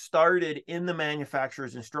edge started in the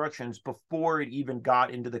manufacturer's instructions before it even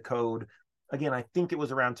got into the code. Again, I think it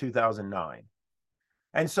was around 2009.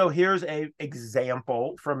 And so here's an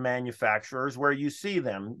example from manufacturers where you see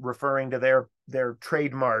them referring to their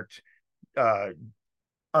trademarked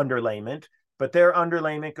underlayment, but their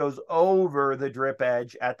underlayment goes over the drip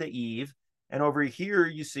edge at the eave. And over here,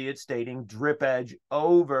 you see it stating drip edge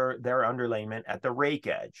over their underlayment at the rake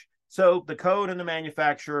edge. So the code and the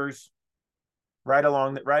manufacturers right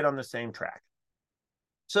on the same track.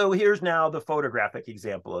 So here's now the photographic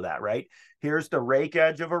example of that, right? Here's the rake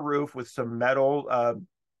edge of a roof with some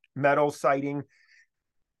metal siding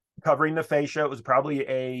covering the fascia. It was probably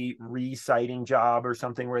a re-siding job or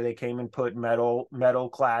something where they came and put metal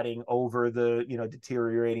cladding over the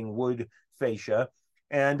deteriorating wood fascia.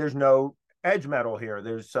 And there's no edge metal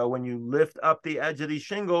here. So when you lift up the edge of these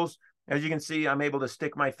shingles, as you can see, I'm able to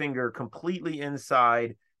stick my finger completely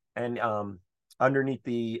inside and underneath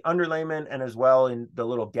the underlayment and as well in the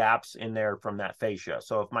little gaps in there from that fascia.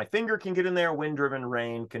 So if my finger can get in there, wind-driven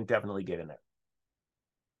rain can definitely get in there.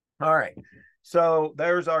 All right. So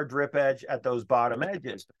there's our drip edge at those bottom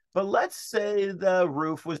edges. But let's say the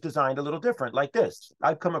roof was designed a little different, like this.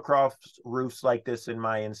 I've come across roofs like this in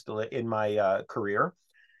my career.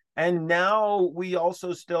 And now we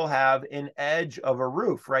also still have an edge of a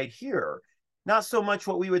roof right here. Not so much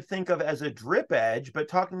what we would think of as a drip edge, but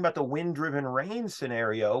talking about the wind-driven rain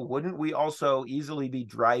scenario, wouldn't we also easily be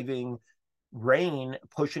driving rain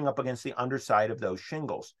pushing up against the underside of those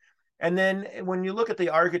shingles? And then when you look at the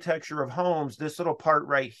architecture of homes, this little part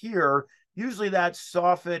right here, usually that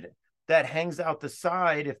soffit that hangs out the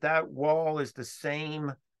side, if that wall is the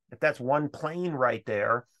same, if that's one plane right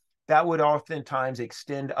there, that would oftentimes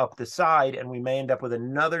extend up the side, and we may end up with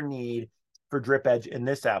another need for drip edge in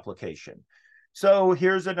this application. So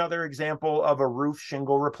here's another example of a roof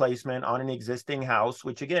shingle replacement on an existing house,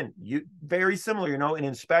 which again, very similar, an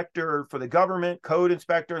inspector for the government, code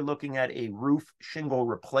inspector looking at a roof shingle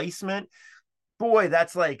replacement. Boy,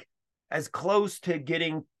 that's like as close to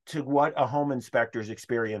getting to what a home inspector's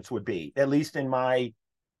experience would be, at least in my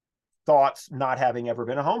thoughts, not having ever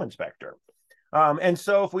been a home inspector. And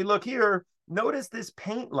so if we look here, notice this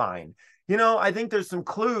paint line. I think there's some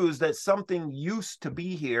clues that something used to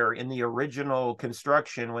be here in the original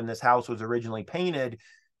construction when this house was originally painted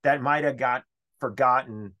that might have got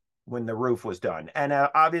forgotten when the roof was done. And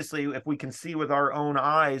obviously, if we can see with our own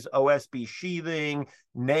eyes, OSB sheathing,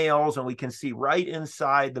 nails, and we can see right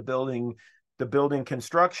inside the building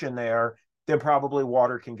construction there, then probably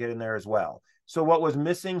water can get in there as well. So what was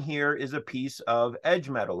missing here is a piece of edge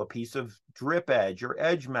metal, a piece of drip edge or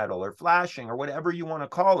edge metal or flashing or whatever you want to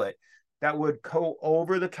call it, that would go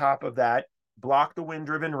over the top of that, block the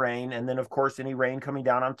wind-driven rain, and then, of course, any rain coming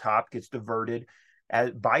down on top gets diverted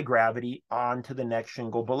by gravity onto the next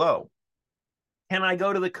shingle below. Can I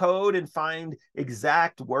go to the code and find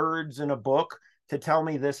exact words in a book to tell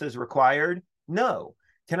me this is required? No.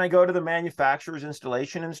 Can I go to the manufacturer's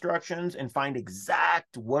installation instructions and find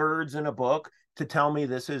exact words in a book to tell me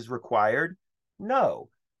this is required? No.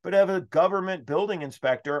 But as a government building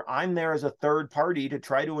inspector, I'm there as a third party to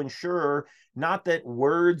try to ensure not that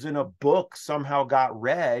words in a book somehow got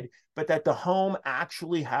read, but that the home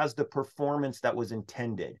actually has the performance that was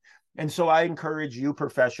intended. And so I encourage you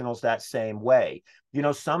professionals that same way.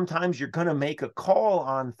 Sometimes you're going to make a call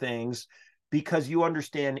on things because you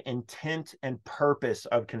understand intent and purpose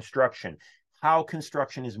of construction, how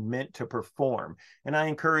construction is meant to perform. And I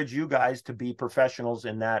encourage you guys to be professionals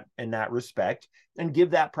in that respect and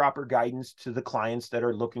give that proper guidance to the clients that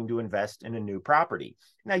are looking to invest in a new property.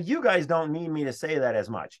 Now, you guys don't need me to say that as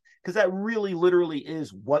much, because that really literally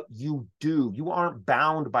is what you do. You aren't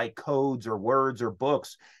bound by codes or words or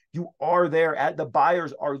books. You are there the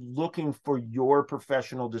buyers are looking for your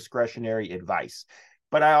professional discretionary advice.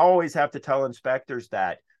 But I always have to tell inspectors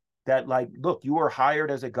that like, look, you are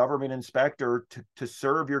hired as a government inspector to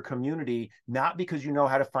serve your community, not because you know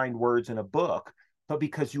how to find words in a book, but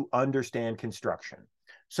because you understand construction.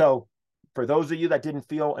 So for those of you that didn't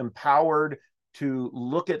feel empowered to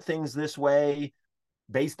look at things this way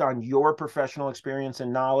based on your professional experience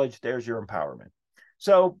and knowledge, there's your empowerment.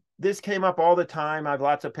 So this came up all the time. I have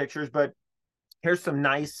lots of pictures, but here's some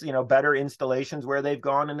nice, better installations where they've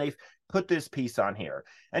gone and they've put this piece on here.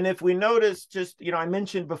 And if we notice, just, I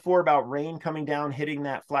mentioned before about rain coming down, hitting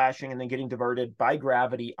that flashing, and then getting diverted by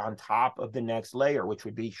gravity on top of the next layer, which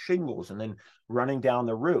would be shingles, and then running down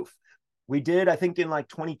the roof. We did, I think, in like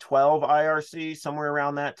 2012 IRC, somewhere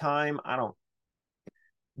around that time. I don't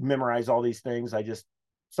memorize all these things.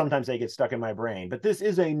 Sometimes they get stuck in my brain. But this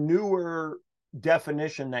is a newer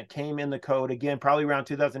definition that came in the code, again, probably around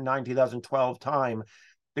 2009, 2012 time.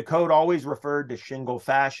 The code always referred to shingle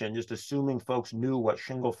fashion, just assuming folks knew what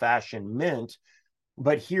shingle fashion meant.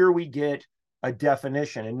 But here we get a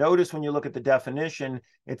definition. And notice when you look at the definition,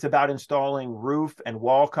 it's about installing roof and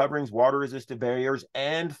wall coverings, water-resistant barriers,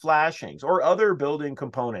 and flashings, or other building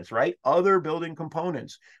components, right? Other building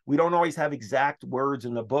components. We don't always have exact words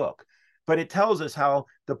in the book, but it tells us how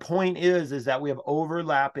the point is that we have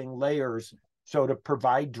overlapping layers. So to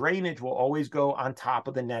provide drainage, we'll always go on top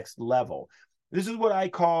of the next level. This is what I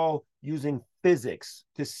call using physics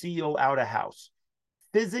to seal out a house.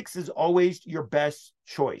 Physics is always your best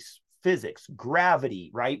choice. Physics,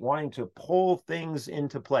 gravity, right? Wanting to pull things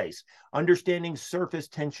into place. Understanding surface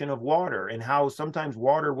tension of water and how sometimes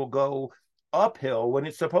water will go uphill when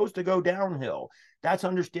it's supposed to go downhill. That's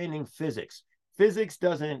understanding physics. Physics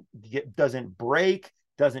doesn't break,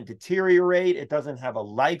 doesn't deteriorate. It doesn't have a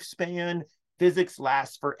lifespan. Physics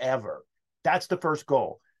lasts forever. That's the first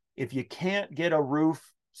goal. If you can't get a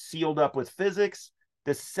roof sealed up with physics,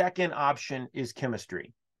 the second option is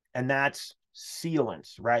chemistry. And that's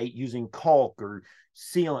sealants, right? Using caulk or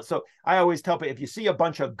sealant. So I always tell people, if you see a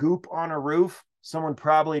bunch of goop on a roof, someone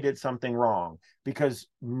probably did something wrong, because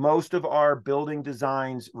most of our building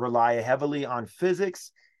designs rely heavily on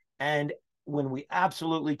physics. And when we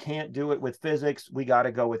absolutely can't do it with physics, we got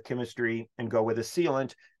to go with chemistry and go with a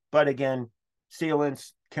sealant. But again,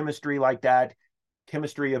 sealants, chemistry like that,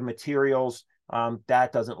 chemistry of materials,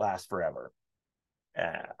 that doesn't last forever. All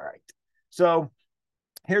right. So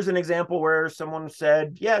here's an example where someone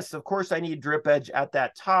said, yes, of course I need drip edge at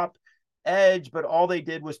that top edge, but all they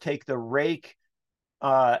did was take the rake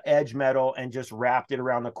edge metal and just wrapped it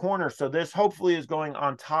around the corner. So this hopefully is going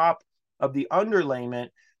on top of the underlayment,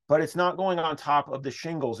 but it's not going on top of the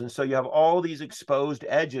shingles. And so you have all these exposed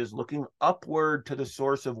edges looking upward to the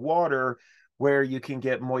source of water, where you can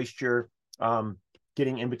get moisture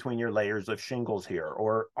getting in between your layers of shingles here,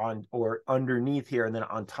 or underneath here, and then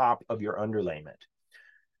on top of your underlayment.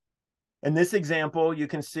 In this example, you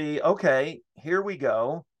can see, okay, here we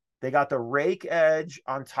go. They got the rake edge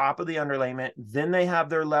on top of the underlayment. Then they have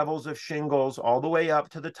their levels of shingles all the way up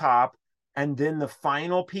to the top. And then the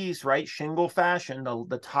final piece, right, shingle fashion,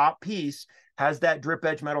 the top piece has that drip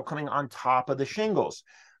edge metal coming on top of the shingles.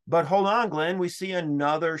 But hold on, Glenn, we see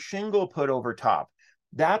another shingle put over top.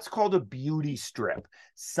 That's called a beauty strip.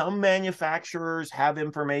 Some manufacturers have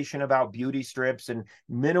information about beauty strips and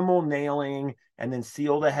minimal nailing, and then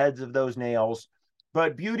seal the heads of those nails.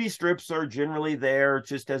 But beauty strips are generally there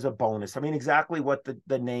just as a bonus. I mean, exactly what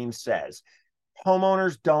the name says.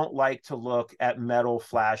 Homeowners don't like to look at metal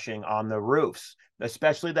flashing on the roofs,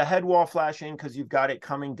 especially the head wall flashing, because you've got it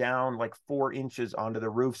coming down like 4 inches onto the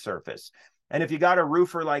roof surface. And if you got a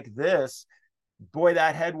roofer like this, boy,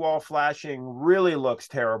 that head wall flashing really looks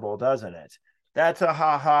terrible, doesn't it? That's a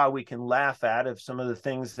ha-ha we can laugh at of some of the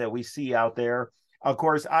things that we see out there. Of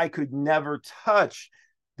course, I could never touch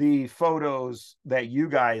the photos that you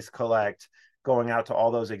guys collect going out to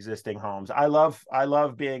all those existing homes. I love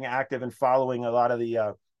being active and following a lot of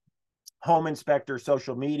the home inspector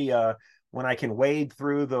social media, when I can wade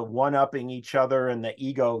through the one-upping each other and the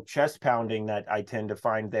ego chest pounding that I tend to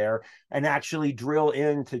find there, and actually drill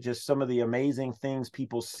into just some of the amazing things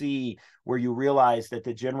people see, where you realize that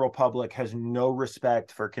the general public has no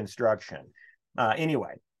respect for construction.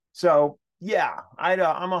 Anyway, so yeah, I'm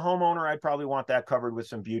a homeowner. I'd probably want that covered with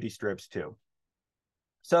some beauty strips too.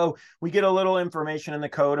 So we get a little information in the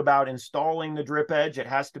code about installing the drip edge. It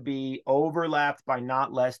has to be overlapped by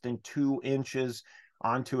not less than 2 inches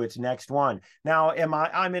onto its next one. Now,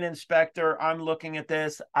 I'm an inspector. I'm looking at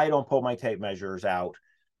this. I don't pull my tape measures out.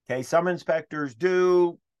 Okay, some inspectors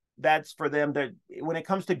do. That's for them. That when it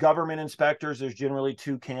comes to government inspectors, there's generally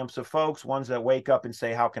 2 camps of folks: ones that wake up and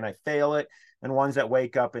say, how can I fail it? And ones that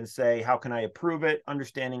wake up and say, how can I approve it?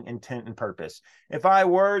 Understanding intent and purpose. If I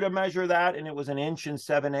were to measure that and it was 1 inch and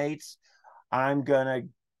 7/8, I'm going to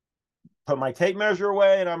put my tape measure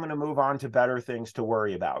away and I'm going to move on to better things to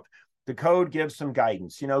worry about. The code gives some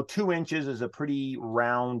guidance. 2 inches is a pretty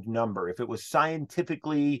round number. If it was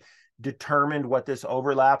scientifically determined what this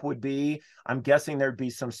overlap would be, I'm guessing there'd be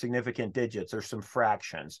some significant digits or some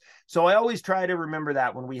fractions. So I always try to remember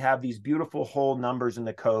that when we have these beautiful whole numbers in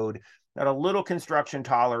the code, that a little construction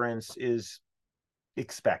tolerance is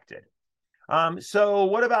expected. So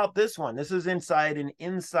what about this one? This is inside an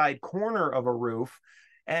inside corner of a roof,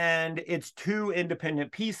 and it's 2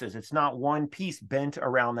 independent pieces. It's not one piece bent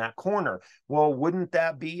around that corner. Well, wouldn't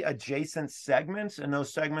that be adjacent segments? And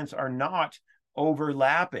those segments are not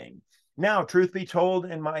overlapping. Now, truth be told,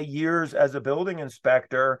 in my years as a building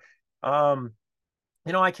inspector,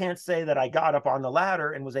 I can't say that I got up on the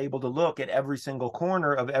ladder and was able to look at every single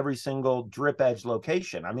corner of every single drip edge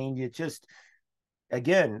location. I mean,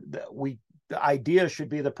 again, the idea should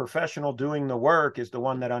be the professional doing the work is the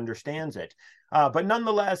one that understands it. But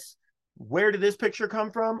nonetheless, where did this picture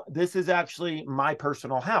come from? This is actually my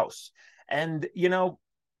personal house. And,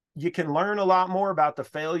 you can learn a lot more about the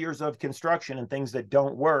failures of construction and things that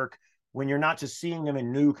don't work when you're not just seeing them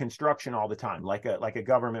in new construction all the time, like a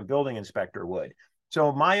government building inspector would.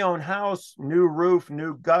 So my own house, new roof,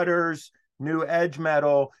 new gutters, new edge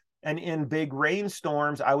metal, and in big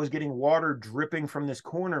rainstorms, I was getting water dripping from this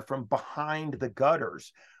corner from behind the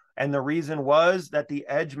gutters. And the reason was that the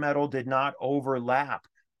edge metal did not overlap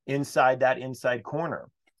inside that inside corner.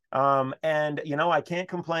 I can't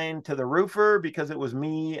complain to the roofer, because it was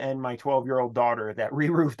me and my 12-year-old daughter that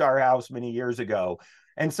re-roofed our house many years ago.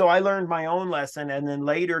 And so I learned my own lesson, and then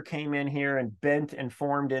later came in here and bent and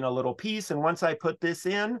formed in a little piece. And once I put this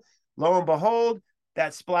in, lo and behold,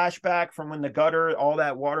 that splashback from when the gutter, all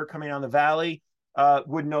that water coming down the valley,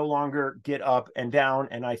 would no longer get up and down.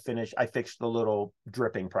 And I fixed the little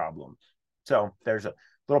dripping problem. So there's a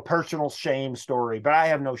little personal shame story, but I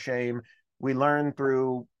have no shame. We learn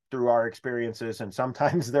through our experiences, and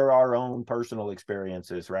sometimes they're our own personal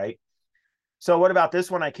experiences, right? So what about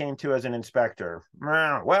this one I came to as an inspector?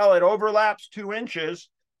 Well, it overlaps 2 inches,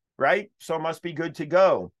 right? So it must be good to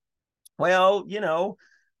go. Well,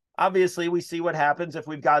 obviously we see what happens if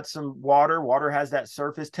we've got some water. Water has that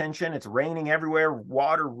surface tension. It's raining everywhere.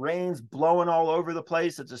 Water rains blowing all over the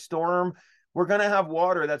place. It's a storm. We're going to have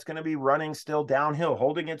water that's going to be running still downhill,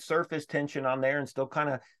 holding its surface tension on there and still kind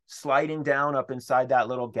of sliding down up inside that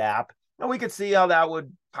little gap. And we could see how that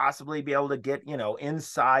would possibly be able to get,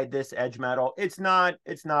 inside this edge metal. It's not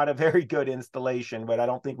a very good installation, but I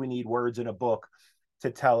don't think we need words in a book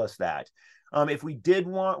to tell us that. If we did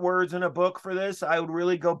want words in a book for this, I would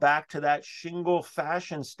really go back to that shingle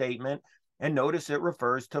fashion statement and notice it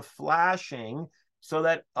refers to flashing so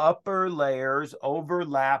that upper layers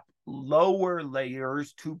overlap lower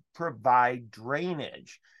layers to provide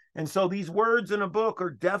drainage. And so these words in a book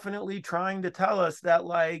are definitely trying to tell us that,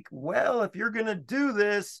 like, well, if you're going to do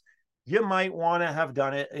this, you might want to have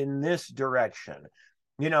done it in this direction.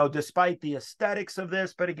 Despite the aesthetics of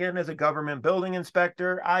this, but again, as a government building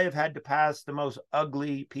inspector, I have had to pass the most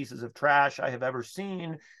ugly pieces of trash I have ever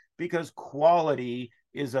seen because quality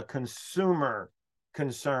is a consumer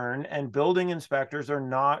concern and building inspectors are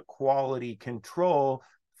not quality control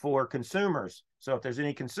for consumers. So if there's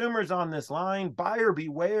any consumers on this line, buyer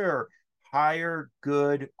beware, hire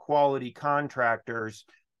good quality contractors.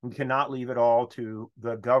 You cannot leave it all to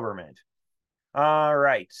the government. All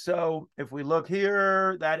right, so if we look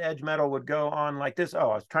here, that edge metal would go on like this.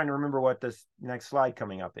 Oh, I was trying to remember what this next slide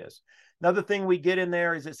coming up is. Another thing we get in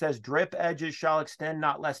there is it says drip edges shall extend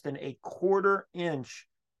not less than 1/4 inch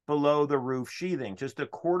below the roof sheathing, just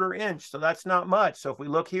 1/4 inch. So that's not much. So if we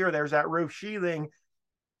look here, there's that roof sheathing.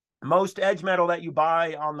 Most edge metal that you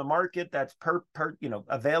buy on the market that's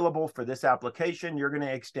available for this application, you're going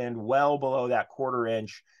to extend well below that 1/4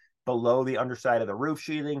 inch below the underside of the roof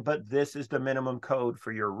sheathing, but this is the minimum code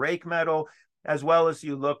for your rake metal, as well as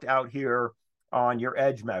you looked out here on your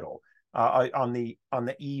edge metal, on the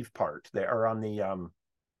eave part there, or on the on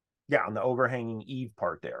the overhanging eave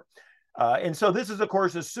part there. And so this is, of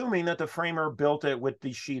course, assuming that the framer built it with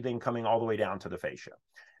the sheathing coming all the way down to the fascia.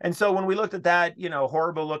 And so when we looked at that,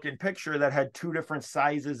 horrible looking picture that had 2 different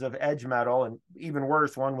sizes of edge metal, and even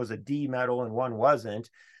worse, one was a D metal and one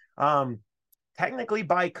wasn't, technically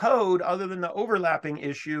by code, other than the overlapping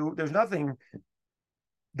issue, there's nothing.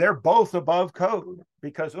 They're both above code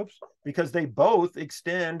because they both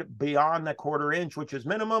extend beyond the 1/4 inch, which is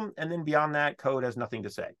minimum. And then beyond that, code has nothing to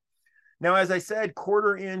say. Now, as I said,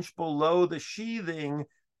 1/4 inch below the sheathing,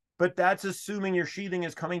 but that's assuming your sheathing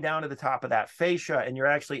is coming down to the top of that fascia and you're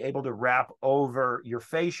actually able to wrap over your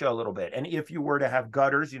fascia a little bit. And if you were to have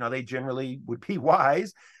gutters, they generally would be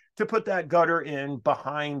wise to put that gutter in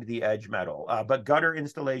behind the edge metal, but gutter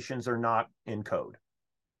installations are not in code.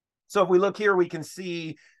 So if we look here, we can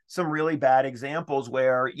see some really bad examples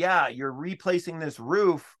where, yeah, you're replacing this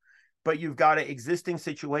roof, but you've got an existing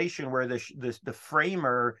situation where the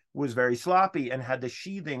framer was very sloppy and had the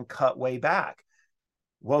sheathing cut way back.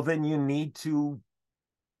 Well, then you need to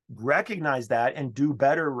recognize that and do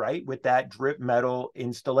better, right, with that drip metal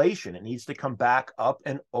installation. It needs to come back up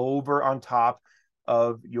and over on top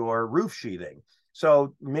of your roof sheathing.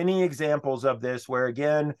 So many examples of this where,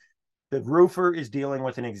 again, the roofer is dealing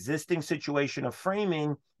with an existing situation of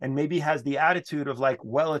framing and maybe has the attitude of like,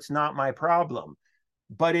 well, it's not my problem,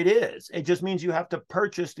 but it is. It just means you have to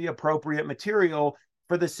purchase the appropriate material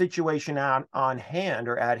for the situation on hand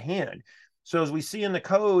or at hand. So as we see in the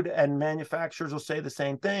code, and manufacturers will say the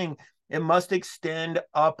same thing, it must extend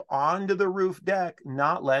up onto the roof deck,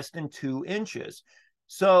 not less than 2 inches.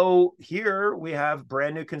 So here we have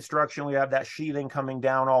brand new construction. We have that sheathing coming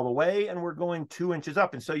down all the way, and we're going 2 inches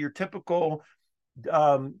up. And so your typical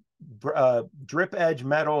drip edge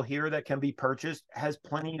metal here that can be purchased has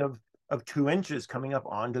plenty of 2 inches coming up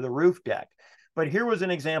onto the roof deck. But here was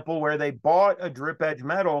an example where they bought a drip edge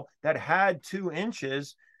metal that had 2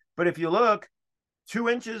 inches. But if you look, 2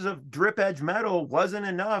 inches of drip edge metal wasn't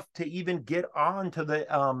enough to even get onto the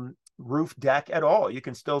roof deck at all. You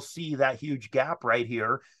can still see that huge gap right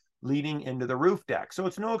here leading into the roof deck. So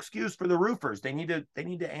it's no excuse for the roofers. They need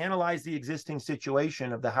to analyze the existing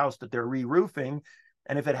situation of the house that they're re-roofing.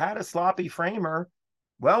 And if it had a sloppy framer,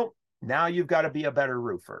 well, now you've got to be a better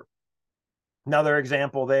roofer. Another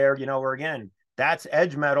example there, where again, that's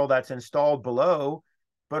edge metal that's installed below,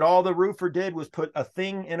 but all the roofer did was put a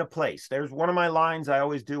thing in a place. There's one of my lines I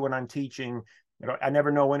always do when I'm teaching. I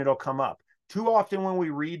never know when it'll come up. Too often when we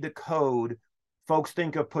read the code, Folks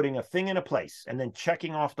think of putting a thing in a place and then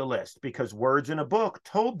checking off the list because words in a book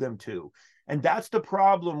told them to. And that's the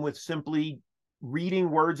problem with simply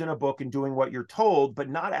reading words in a book and doing what you're told, but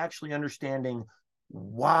not actually understanding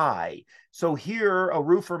why. So here, a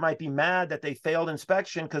roofer might be mad that they failed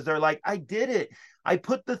inspection because they're like, I did it. I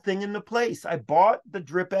put the thing in the place. I bought the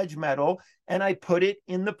drip edge metal and I put it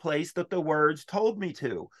in the place that the words told me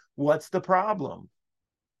to. What's the problem?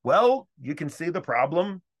 Well, you can see the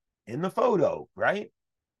problem in the photo, right?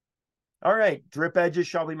 All right, drip edges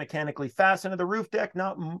shall be mechanically fastened to the roof deck,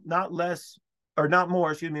 not less, or not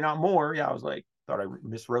more, excuse me, not more. Yeah, I was like, thought I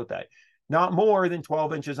miswrote that. Not more than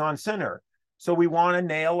 12 inches on center. So we want to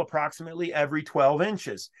nail approximately every 12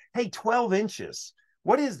 inches. Hey, 12 inches,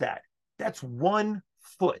 what is that? That's 1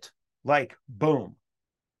 foot, like boom.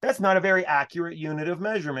 That's not a very accurate unit of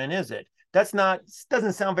measurement, is it? That's not,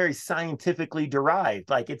 doesn't sound very scientifically derived.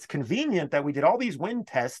 Like it's convenient that we did all these wind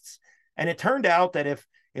tests and it turned out that if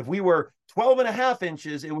we were 12 and a half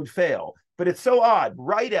inches, it would fail. But it's so odd,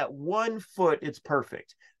 right at 1 foot, it's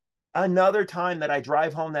perfect. Another time that I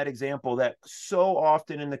drive home that example that so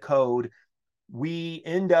often in the code, we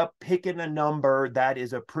end up picking a number that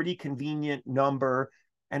is a pretty convenient number,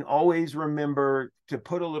 and always remember to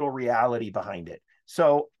put a little reality behind it.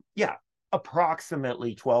 So yeah,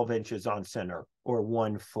 approximately 12 inches on center or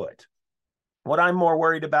 1 foot. What I'm more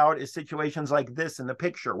worried about is situations like this in the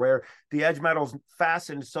picture where the edge metal's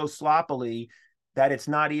fastened so sloppily that it's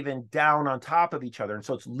not even down on top of each other. And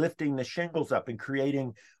so it's lifting the shingles up and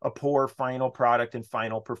creating a poor final product and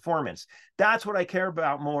final performance. That's what I care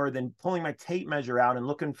about more than pulling my tape measure out and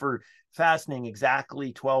looking for fastening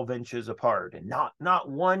exactly 12 inches apart and not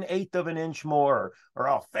 1/8 of an inch more, or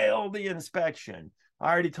I'll fail the inspection.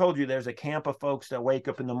 I already told you there's a camp of folks that wake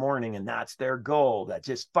up in the morning and that's their goal, that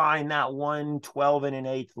just find that 1/12 and an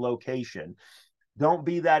eighth location. Don't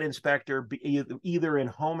be that inspector, either in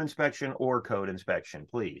home inspection or code inspection,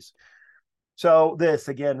 please. So this,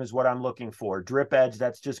 again, is what I'm looking for. Drip edge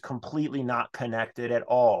that's just completely not connected at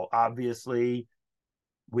all. Obviously,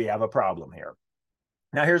 we have a problem here.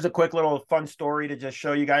 Now, here's a quick little fun story to just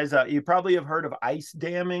show you guys. You probably have heard of ice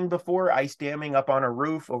damming before, ice damming up on a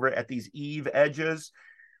roof over at these eave edges.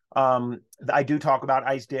 I do talk about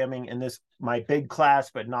ice damming in this, my big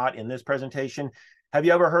class, but not in this presentation. Have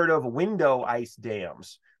you ever heard of window ice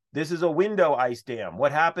dams? This is a window ice dam.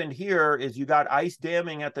 What happened here is you got ice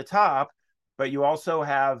damming at the top, but you also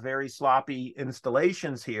have very sloppy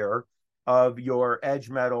installations here of your edge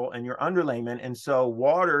metal and your underlayment. And so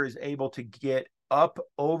water is able to get up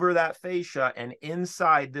over that fascia and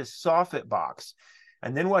inside this soffit box.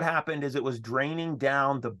 And then what happened is it was draining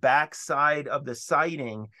down the back side of the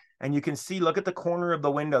siding. And you can see, look at the corner of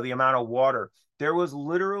the window, the amount of water. There was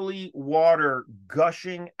literally water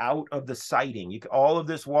gushing out of the siding. All of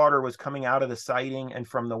this water was coming out of the siding and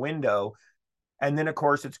from the window. And then, of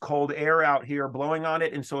course, it's cold air out here blowing on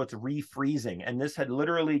it. And so it's refreezing. And this had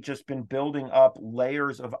literally just been building up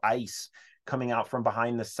layers of ice coming out from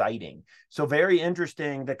behind the siding. So very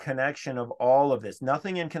interesting, the connection of all of this.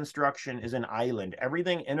 Nothing in construction is an island.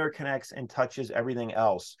 Everything interconnects and touches everything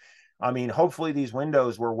else. I mean, hopefully these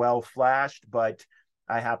windows were well flashed, but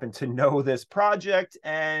I happen to know this project.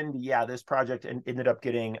 And yeah, this project ended up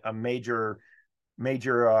getting a major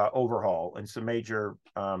overhaul and some major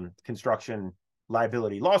construction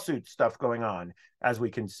liability lawsuit stuff going on, as we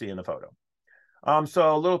can see in the photo.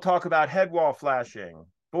 So a little talk about head wall flashing.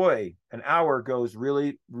 Boy, an hour goes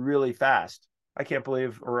really, really fast. I can't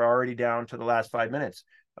believe we're already down to the last 5 minutes.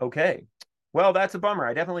 Okay, well, that's a bummer.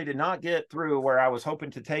 I definitely did not get through where I was hoping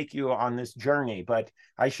to take you on this journey, but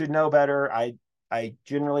I should know better. I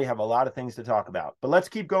generally have a lot of things to talk about, but let's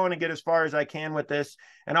keep going and get as far as I can with this,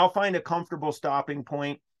 and I'll find a comfortable stopping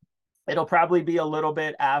point. It'll probably be a little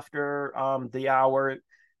bit after the hour,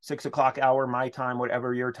 6 o'clock hour, my time,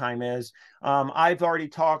 whatever your time is. I've already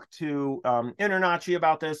talked to IRC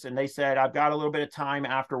about this, and they said I've got a little bit of time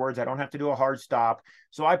afterwards. I don't have to do a hard stop.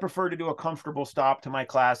 So I prefer to do a comfortable stop to my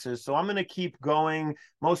classes. So I'm going to keep going,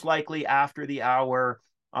 most likely after the hour,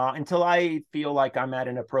 until I feel like I'm at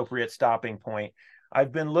an appropriate stopping point.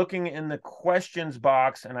 I've been looking in the questions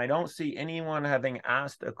box, and I don't see anyone having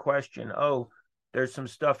asked a question. Oh, there's some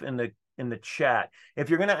stuff in the chat. If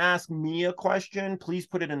you're going to ask me a question, please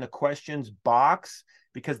put it in the questions box,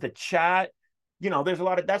 because the chat, you know, there's a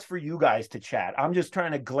lot of, that's for you guys to chat. I'm just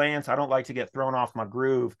trying to glance. I don't like to get thrown off my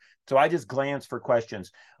groove, so I just glance for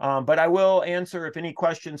questions. But I will answer if any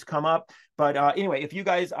questions come up. But anyway, if you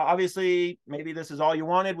guys, obviously, maybe this is all you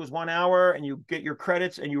wanted was 1 hour and you get your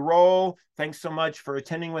credits and you roll. Thanks so much for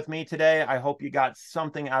attending with me today. I hope you got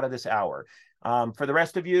something out of this hour. For the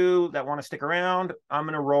rest of you that want to stick around, I'm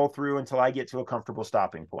going to roll through until I get to a comfortable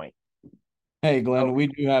stopping point. Hey, Glenn, Oh, we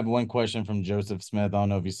do have one question from Joseph Smith. I don't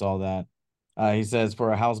know if you saw that. He says,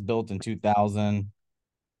 for a house built in 2000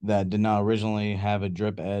 that did not originally have a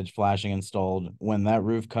drip edge flashing installed, when that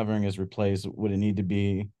roof covering is replaced, would it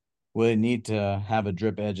need to have a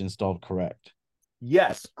drip edge installed, correct?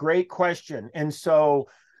 yes, great question. And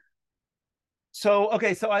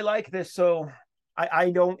okay, so I like this. So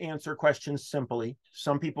I don't answer questions simply.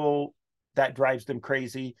 Some people, that drives them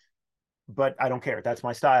crazy, but I don't care. That's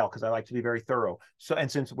my style because I like to be very thorough. So, and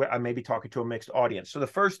since I may be talking to a mixed audience, so the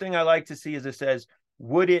first thing I like to see is it says,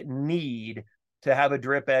 would it need to have a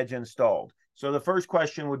drip edge installed? So the first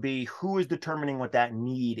question would be, who is determining what that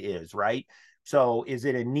need is, right? So is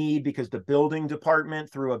it a need because the building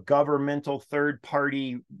department, through a governmental third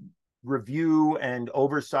party review and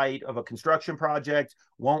oversight of a construction project,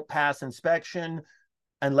 won't pass inspection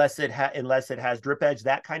unless it has drip edge,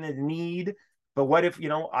 that kind of need? But what if,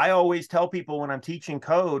 I always tell people when I'm teaching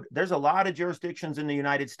code, there's a lot of jurisdictions in the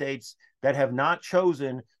United States that have not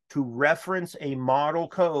chosen to reference a model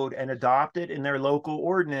code and adopt it in their local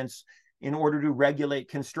ordinance in order to regulate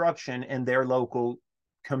construction in their local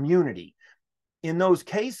community. In those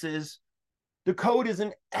cases, the code is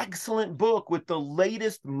an excellent book with the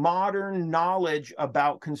latest modern knowledge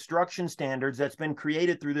about construction standards that's been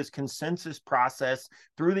created through this consensus process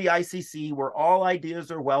through the ICC, where all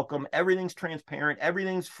ideas are welcome, everything's transparent,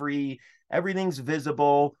 everything's free, everything's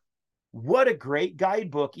visible. What a great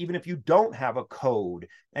guidebook, even if you don't have a code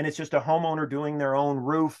and it's just a homeowner doing their own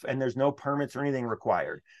roof and there's no permits or anything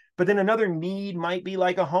required. But then another need might be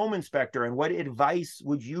like a home inspector. And what advice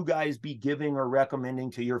would you guys be giving or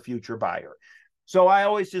recommending to your future buyer? So I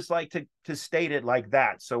always just like to state it like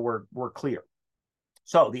that, so we're clear.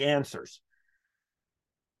 So the answers: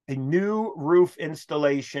 a new roof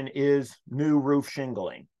installation is new roof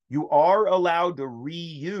shingling. You are allowed to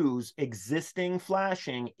reuse existing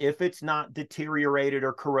flashing if it's not deteriorated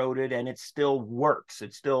or corroded and it still works.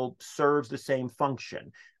 It still serves the same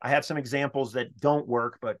function. I have some examples that don't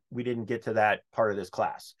work, but we didn't get to that part of this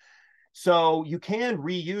class. So you can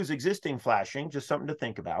reuse existing flashing, just something to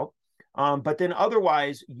think about. But then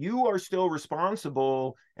otherwise, you are still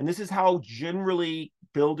responsible. And this is how generally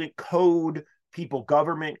building code people,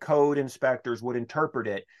 government code inspectors would interpret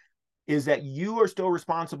it, is that you are still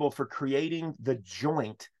responsible for creating the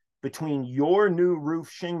joint between your new roof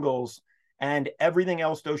shingles and everything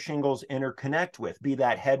else those shingles interconnect with, be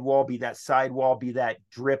that head wall, be that side wall, be that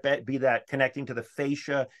drip, be that connecting to the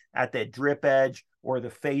fascia at that drip edge or the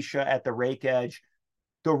fascia at the rake edge.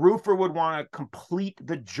 The roofer would want to complete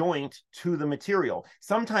the joint to the material.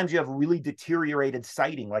 Sometimes you have really deteriorated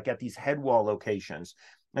siding, like at these head wall locations.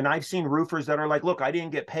 And I've seen roofers that are like, look, I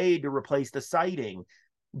didn't get paid to replace the siding,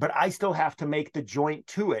 but I still have to make the joint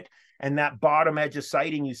to it. And that bottom edge of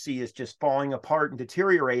siding you see is just falling apart and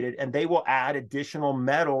deteriorated. And they will add additional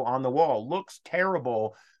metal on the wall. Looks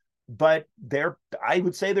terrible, but I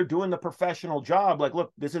would say they're doing the professional job. Like,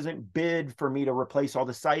 look, this isn't bid for me to replace all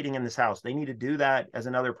the siding in this house. They need to do that as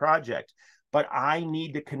another project, but I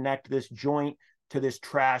need to connect this joint to this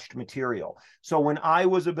trashed material. So when I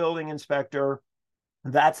was a building inspector,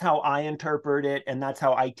 that's how I interpret it, and that's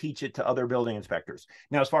how I teach it to other building inspectors.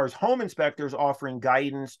 Now, as far as home inspectors offering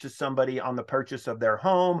guidance to somebody on the purchase of their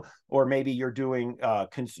home, or maybe you're doing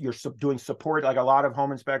doing support, like a lot of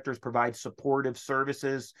home inspectors provide supportive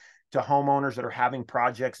services to homeowners that are having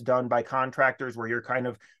projects done by contractors, where you're kind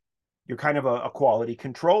of a quality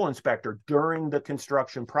control inspector during the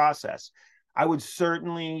construction process. I would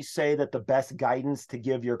certainly say that the best guidance to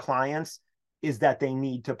give your clients is that they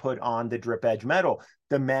need to put on the drip edge metal.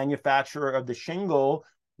 The manufacturer of the shingle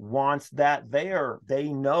wants that there. They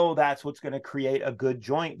know that's what's going to create a good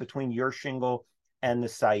joint between your shingle and the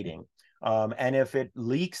siding. And if it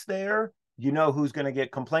leaks there, you know who's going to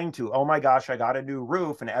get complained to. Oh my gosh, I got a new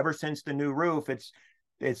roof, and ever since the new roof,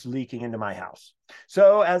 it's leaking into my house.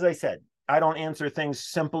 So as I said, I don't answer things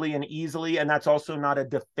simply and easily, and that's also not a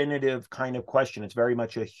definitive kind of question. It's very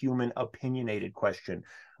much a human opinionated question.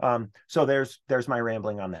 So there's my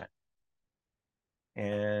rambling on that.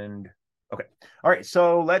 And okay. All right.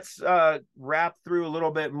 So let's wrap through a little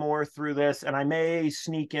bit more through this. And I may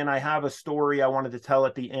sneak in, I have a story I wanted to tell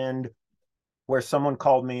at the end where someone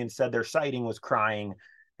called me and said their siding was crying.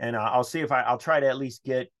 And I'll see if I'll try to at least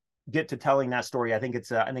get to telling that story. I think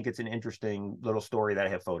it's an interesting little story that I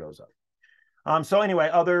have photos of. So anyway,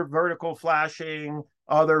 other flashing,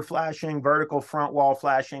 vertical front wall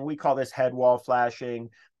flashing. We call this head wall flashing.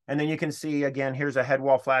 And then you can see, again, here's a head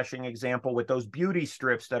wall flashing example with those beauty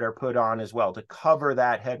strips that are put on as well to cover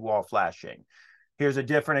that head wall flashing. Here's a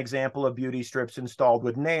different example of beauty strips installed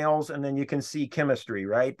with nails. And then you can see chemistry,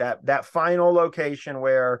 right? That final location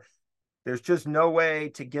where there's just no way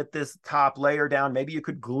to get this top layer down. Maybe you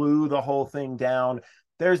could glue the whole thing down.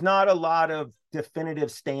 There's not a lot of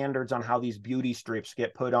definitive standards on how these beauty strips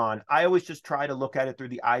get put on. I always just try to look at it through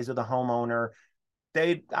the eyes of the homeowner.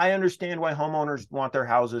 I understand why homeowners want their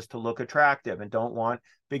houses to look attractive and don't want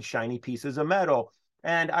big shiny pieces of metal.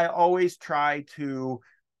 And I always try to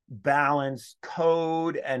balance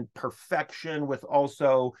code and perfection with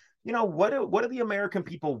also, what do the American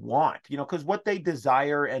people want? Because what they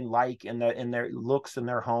desire and like in their looks in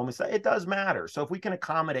their homes, it does matter. So if we can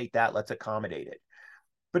accommodate that, let's accommodate it.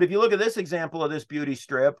 But if you look at this example of this beauty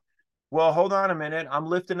strip, well, hold on a minute. I'm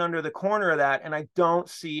lifting under the corner of that and I don't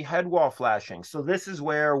see head wall flashing. So this is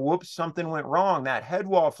where, whoops, something went wrong. That head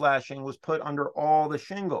wall flashing was put under all the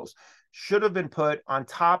shingles. Should have been put on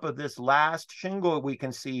top of this last shingle we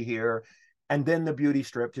can see here, and then the beauty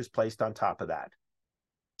strip just placed on top of that.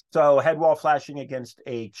 So head wall flashing against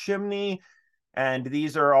a chimney, and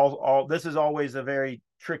these are all this is always a very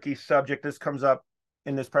tricky subject. This comes up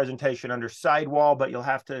in this presentation under sidewall, but you'll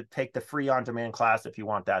have to take the free on-demand class if you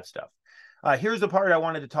want that stuff. Here's the part I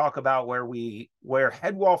wanted to talk about where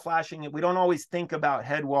head wall flashing, we don't always think about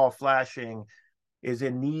head wall flashing, is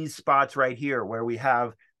in these spots right here where we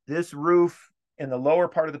have this roof in the lower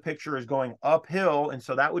part of the picture is going uphill. And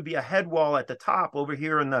so that would be a head wall at the top. Over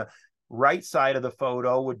here in the right side of the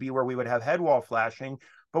photo would be where we would have head wall flashing.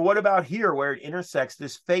 But what about here where it intersects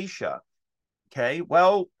this fascia? Okay,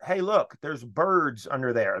 well, hey, look, there's birds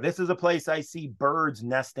under there. This is a place I see birds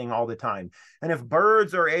nesting all the time. And if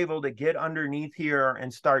birds are able to get underneath here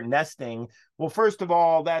and start nesting, well, first of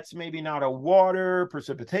all, that's maybe not a water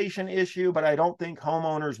precipitation issue, but I don't think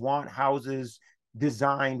homeowners want houses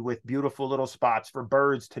designed with beautiful little spots for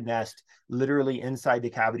birds to nest literally inside the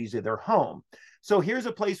cavities of their home. So here's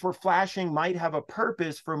a place where flashing might have a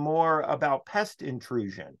purpose for more about pest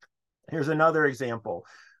intrusion. Here's another example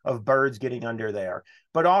of birds getting under there.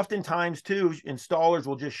 But oftentimes too, installers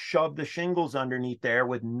will just shove the shingles underneath there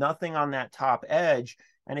with nothing on that top edge.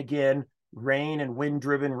 And again, rain and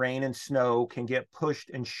wind-driven rain and snow can get pushed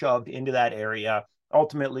and shoved into that area,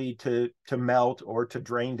 ultimately to melt or to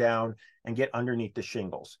drain down and get underneath the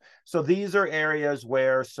shingles. So these are areas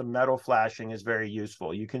where some metal flashing is very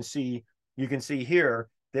useful. You can see here,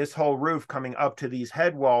 this whole roof coming up to these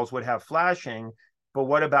head walls would have flashing. But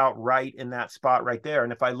what about right in that spot right there?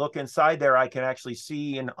 And if I look inside there, I can actually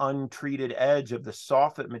see an untreated edge of the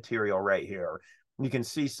soffit material right here. You can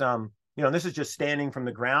see some, this is just standing from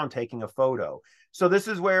the ground taking a photo. So this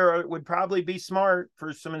is where it would probably be smart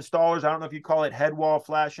for some installers. I don't know if you call it head wall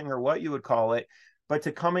flashing or what you would call it, but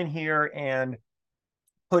to come in here and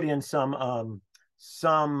put in some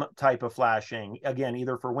type of flashing, again,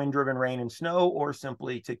 either for wind-driven rain and snow or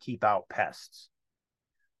simply to keep out pests.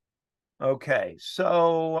 Okay,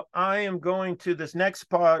 so I am going to, this next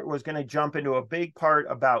part was going to jump into a big part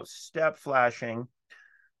about step flashing.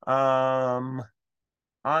 I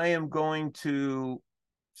am going to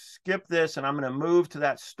skip this and I'm going to move to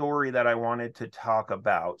that story that I wanted to talk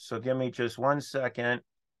about. So give me just 1 second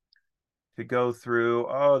to go through.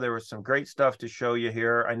 Oh, there was some great stuff to show you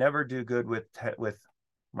here. I never do good with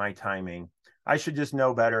my timing. I should just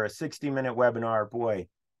know better. A 60-minute webinar, boy,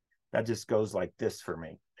 that just goes like this for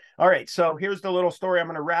me. All right, so here's the little story. I'm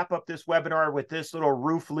going to wrap up this webinar with this little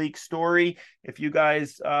roof leak story. If you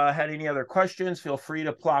guys had any other questions, feel free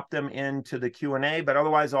to plop them into the Q&A, but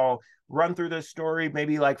otherwise I'll run through this story,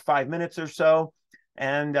 maybe like 5 minutes or so,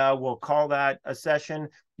 and we'll call that a session.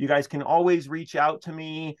 You guys can always reach out to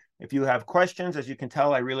me if you have questions. As you can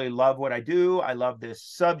tell, I really love what I do. I love this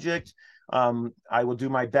subject. I will do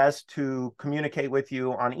my best to communicate with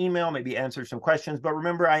you on email, maybe answer some questions. But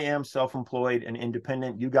remember, I am self-employed and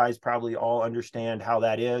independent. You guys probably all understand how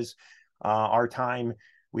that is. Our time,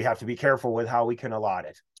 we have to be careful with how we can allot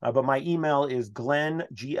it. But my email is Glenn,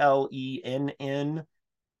 Glenn,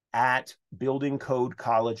 at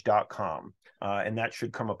buildingcodecollege.com. And that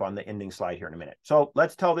should come up on the ending slide here in a minute. So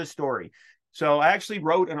let's tell this story. So I actually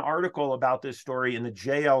wrote an article about this story in the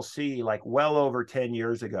JLC like well over 10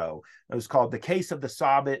 years ago. It was called The Case of the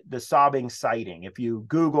Sobbing Siding. If you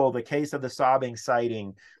Google The Case of the Sobbing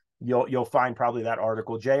Siding, you'll find probably that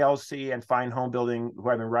article. JLC and Fine Home Building, who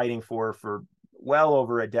I've been writing for well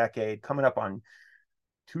over a decade, coming up on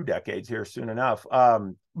 2 decades here soon enough.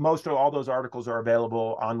 Most of all those articles are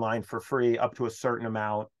available online for free up to a certain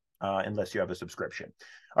amount, unless you have a subscription.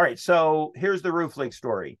 All right, so here's the roof leak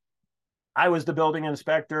story. I was the building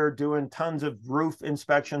inspector doing tons of roof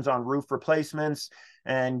inspections on roof replacements,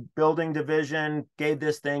 and building division gave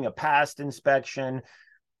this thing a past inspection.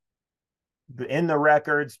 in the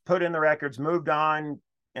records, put in the records, moved on,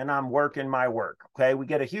 and I'm working my work. Okay. We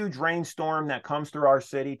get a huge rainstorm that comes through our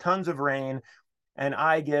city, tons of rain. And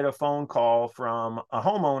I get a phone call from a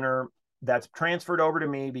homeowner that's transferred over to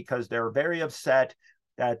me because they're very upset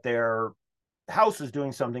that their house is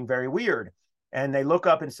doing something very weird. And they look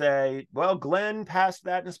up and say, well, Glenn passed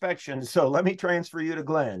that inspection, so let me transfer you to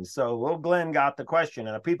Glenn. So, well, Glenn got the question.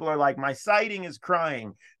 And the people are like, my siding is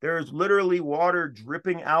crying. There's literally water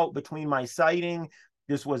dripping out between my siding.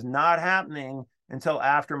 This was not happening until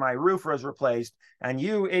after my roof was replaced. And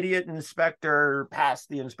you, idiot inspector, passed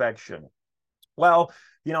the inspection. Well,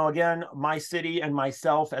 you know, again, my city and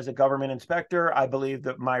myself as a government inspector, I believe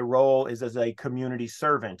that my role is as a community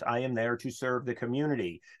servant. I am there to serve the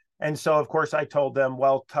community. And so, of course, I told them,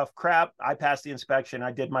 well, tough crap. I passed the inspection.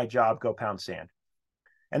 I did my job. Go pound sand.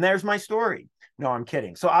 And there's my story. No, I'm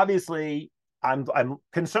kidding. So obviously, I'm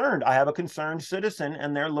concerned. I have a concerned citizen,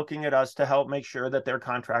 and they're looking at us to help make sure that their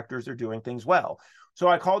contractors are doing things well. So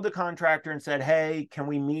I called the contractor and said, hey, can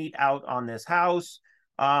we meet out on this house?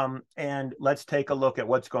 And let's take a look at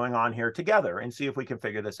what's going on here together and see if we can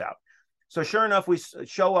figure this out. So sure enough, we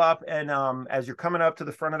show up, and as you're coming up to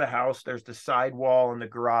the front of the house, there's the side wall and the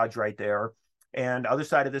garage right there. And the other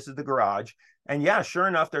side of this is the garage. And yeah, sure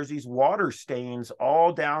enough, there's these water stains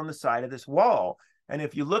all down the side of this wall. And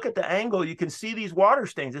if you look at the angle, you can see these water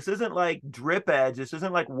stains. This isn't like drip edge. This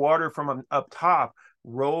isn't like water from up top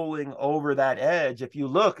rolling over that edge. If you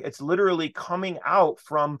look, it's literally coming out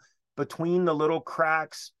from between the little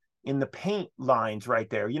cracks in the paint lines right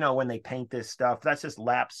there. You know, when they paint this stuff, that's just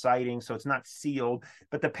lap siding, so it's not sealed,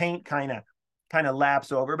 but the paint kind of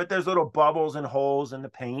laps over, but there's little bubbles and holes in the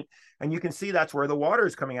paint, and you can see that's where the water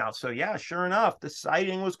is coming out. So yeah, sure enough, the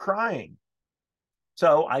siding was crying.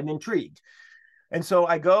 So I'm intrigued. And so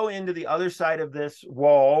I go into the other side of this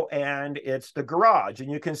wall, and it's the garage.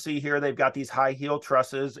 And you can see here they've got these high heel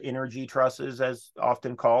trusses, energy trusses as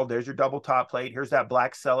often called. There's your double top plate. Here's that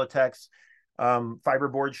black Celotex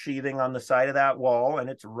fiberboard sheathing on the side of that wall, and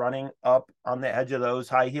it's running up on the edge of those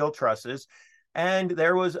high heel trusses. And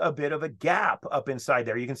there was a bit of a gap up inside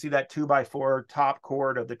there. You can see that 2x4 top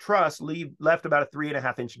cord of the truss left about a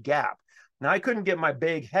 3.5-inch gap. Now I couldn't get my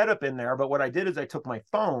big head up in there, but what I did is I took my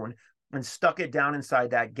phone and stuck it down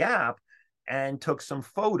inside that gap and took some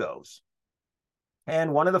photos.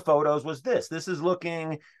 And one of the photos was this. This is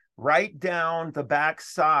looking right down the back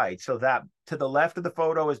side. So that to the left of the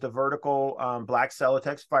photo is the vertical black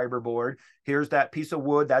Celotex fiberboard. Here's that piece of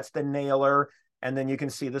wood. That's the nailer. And then you can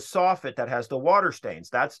see the soffit that has the water stains.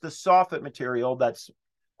 That's the soffit material that's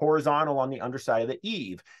horizontal on the underside of the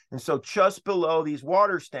eave. And so just below these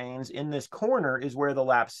water stains in this corner is where the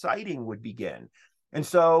lap siding would begin. And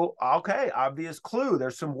so, okay, obvious clue.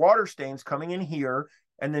 There's some water stains coming in here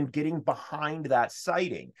and then getting behind that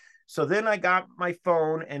siding. So then I got my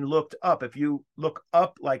phone and looked up. If you look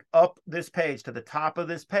up, like up this page to the top of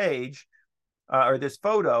this page or this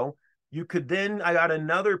photo, you could then, I got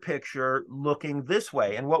another picture looking this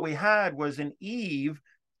way. And what we had was an eave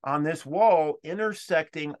on this wall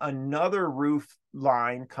intersecting another roof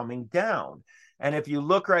line coming down. And if you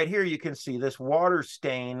look right here, you can see this water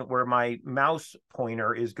stain where my mouse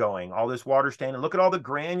pointer is going, all this water stain. And look at all the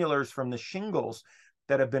granulars from the shingles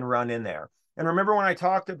that have been run in there. And remember when I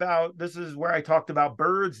talked about, this is where I talked about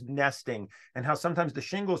birds nesting and how sometimes the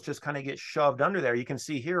shingles just kind of get shoved under there. You can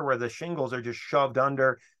see here where the shingles are just shoved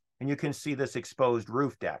under, and you can see this exposed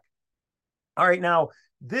roof deck. All right, now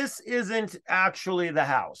this isn't actually the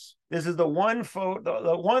house. This is the one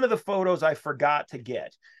photo, one of the photos I forgot to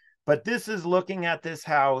get. But this is looking at this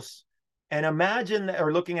house, and imagine,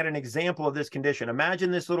 or looking at an example of this condition.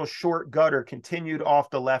 Imagine this little short gutter continued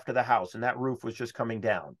off the left of the house, and that roof was just coming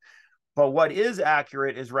down. But what is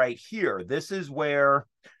accurate is right here. This is where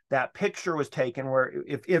that picture was taken, where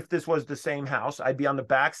if this was the same house, I'd be on the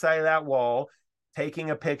back side of that wall,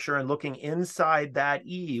 taking a picture and looking inside that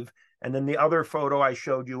eave. And then the other photo I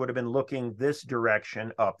showed you would have been looking this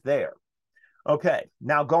direction up there. Okay,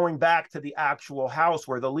 now going back to the actual house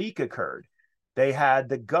where the leak occurred, they had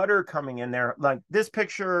the gutter coming in there. Like this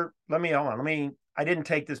picture, I didn't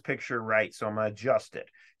take this picture right, so I'm gonna adjust it.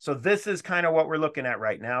 So this is kind of what we're looking at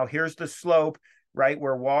right now. Here's the slope, right,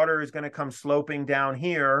 where water is gonna come sloping down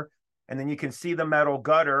here. And then you can see the metal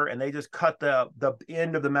gutter, and they just cut the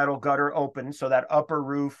end of the metal gutter open so that upper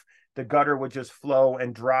roof, the gutter would just flow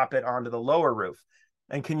and drop it onto the lower roof.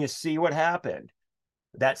 And can you see what happened?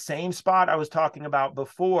 That same spot I was talking about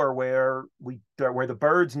before where the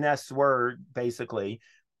birds' nests were, basically,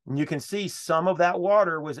 and you can see some of that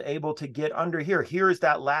water was able to get under here. Here is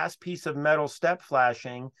that last piece of metal step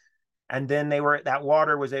flashing, And then that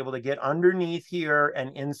water was able to get underneath here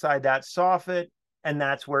and inside that soffit, and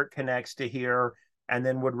that's where it connects to here, and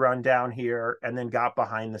then would run down here and then got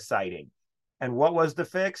behind the siding. And what was the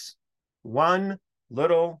fix? One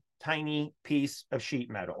little tiny piece of sheet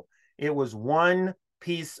metal. It was one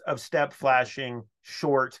piece of step flashing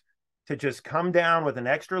short to just come down with an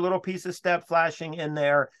extra little piece of step flashing in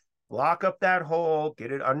there, lock up that hole,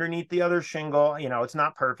 get it underneath the other shingle. You know, it's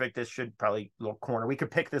not perfect. This should probably little corner. We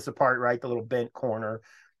could pick this apart, right? The little bent corner.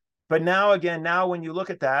 But now again, now when you look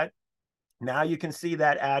at that, now you can see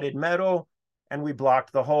that added metal, and we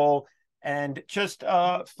blocked the hole. And just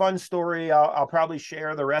a fun story. I'll probably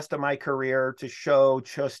share the rest of my career to show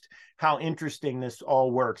just how interesting this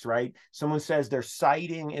all works, right? Someone says their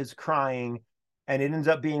siding is crying, and it ends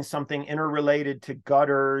up being something interrelated to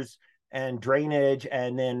gutters and drainage.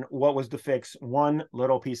 And then what was the fix? One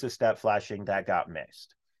little piece of step flashing that got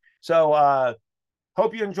missed. So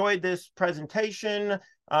hope you enjoyed this presentation.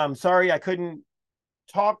 Sorry I couldn't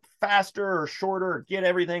talk faster or shorter or get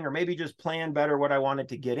everything, or maybe just plan better what I wanted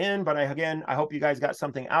to get in. But I hope you guys got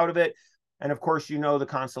something out of it. And of course, you know, the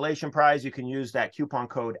consolation prize, you can use that coupon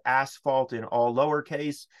code ASPHALT in all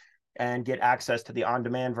lowercase and get access to the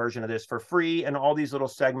on-demand version of this for free. And all these little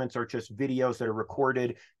segments are just videos that are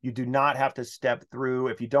recorded. You do not have to step through.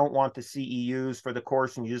 If you don't want the CEUs for the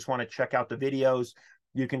course and you just want to check out the videos,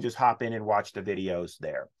 you can just hop in and watch the videos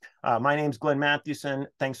there. My name's Glenn Mathewson.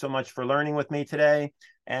 Thanks so much for learning with me today.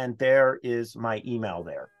 And there is my email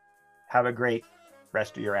there. Have a great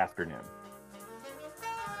rest of your afternoon.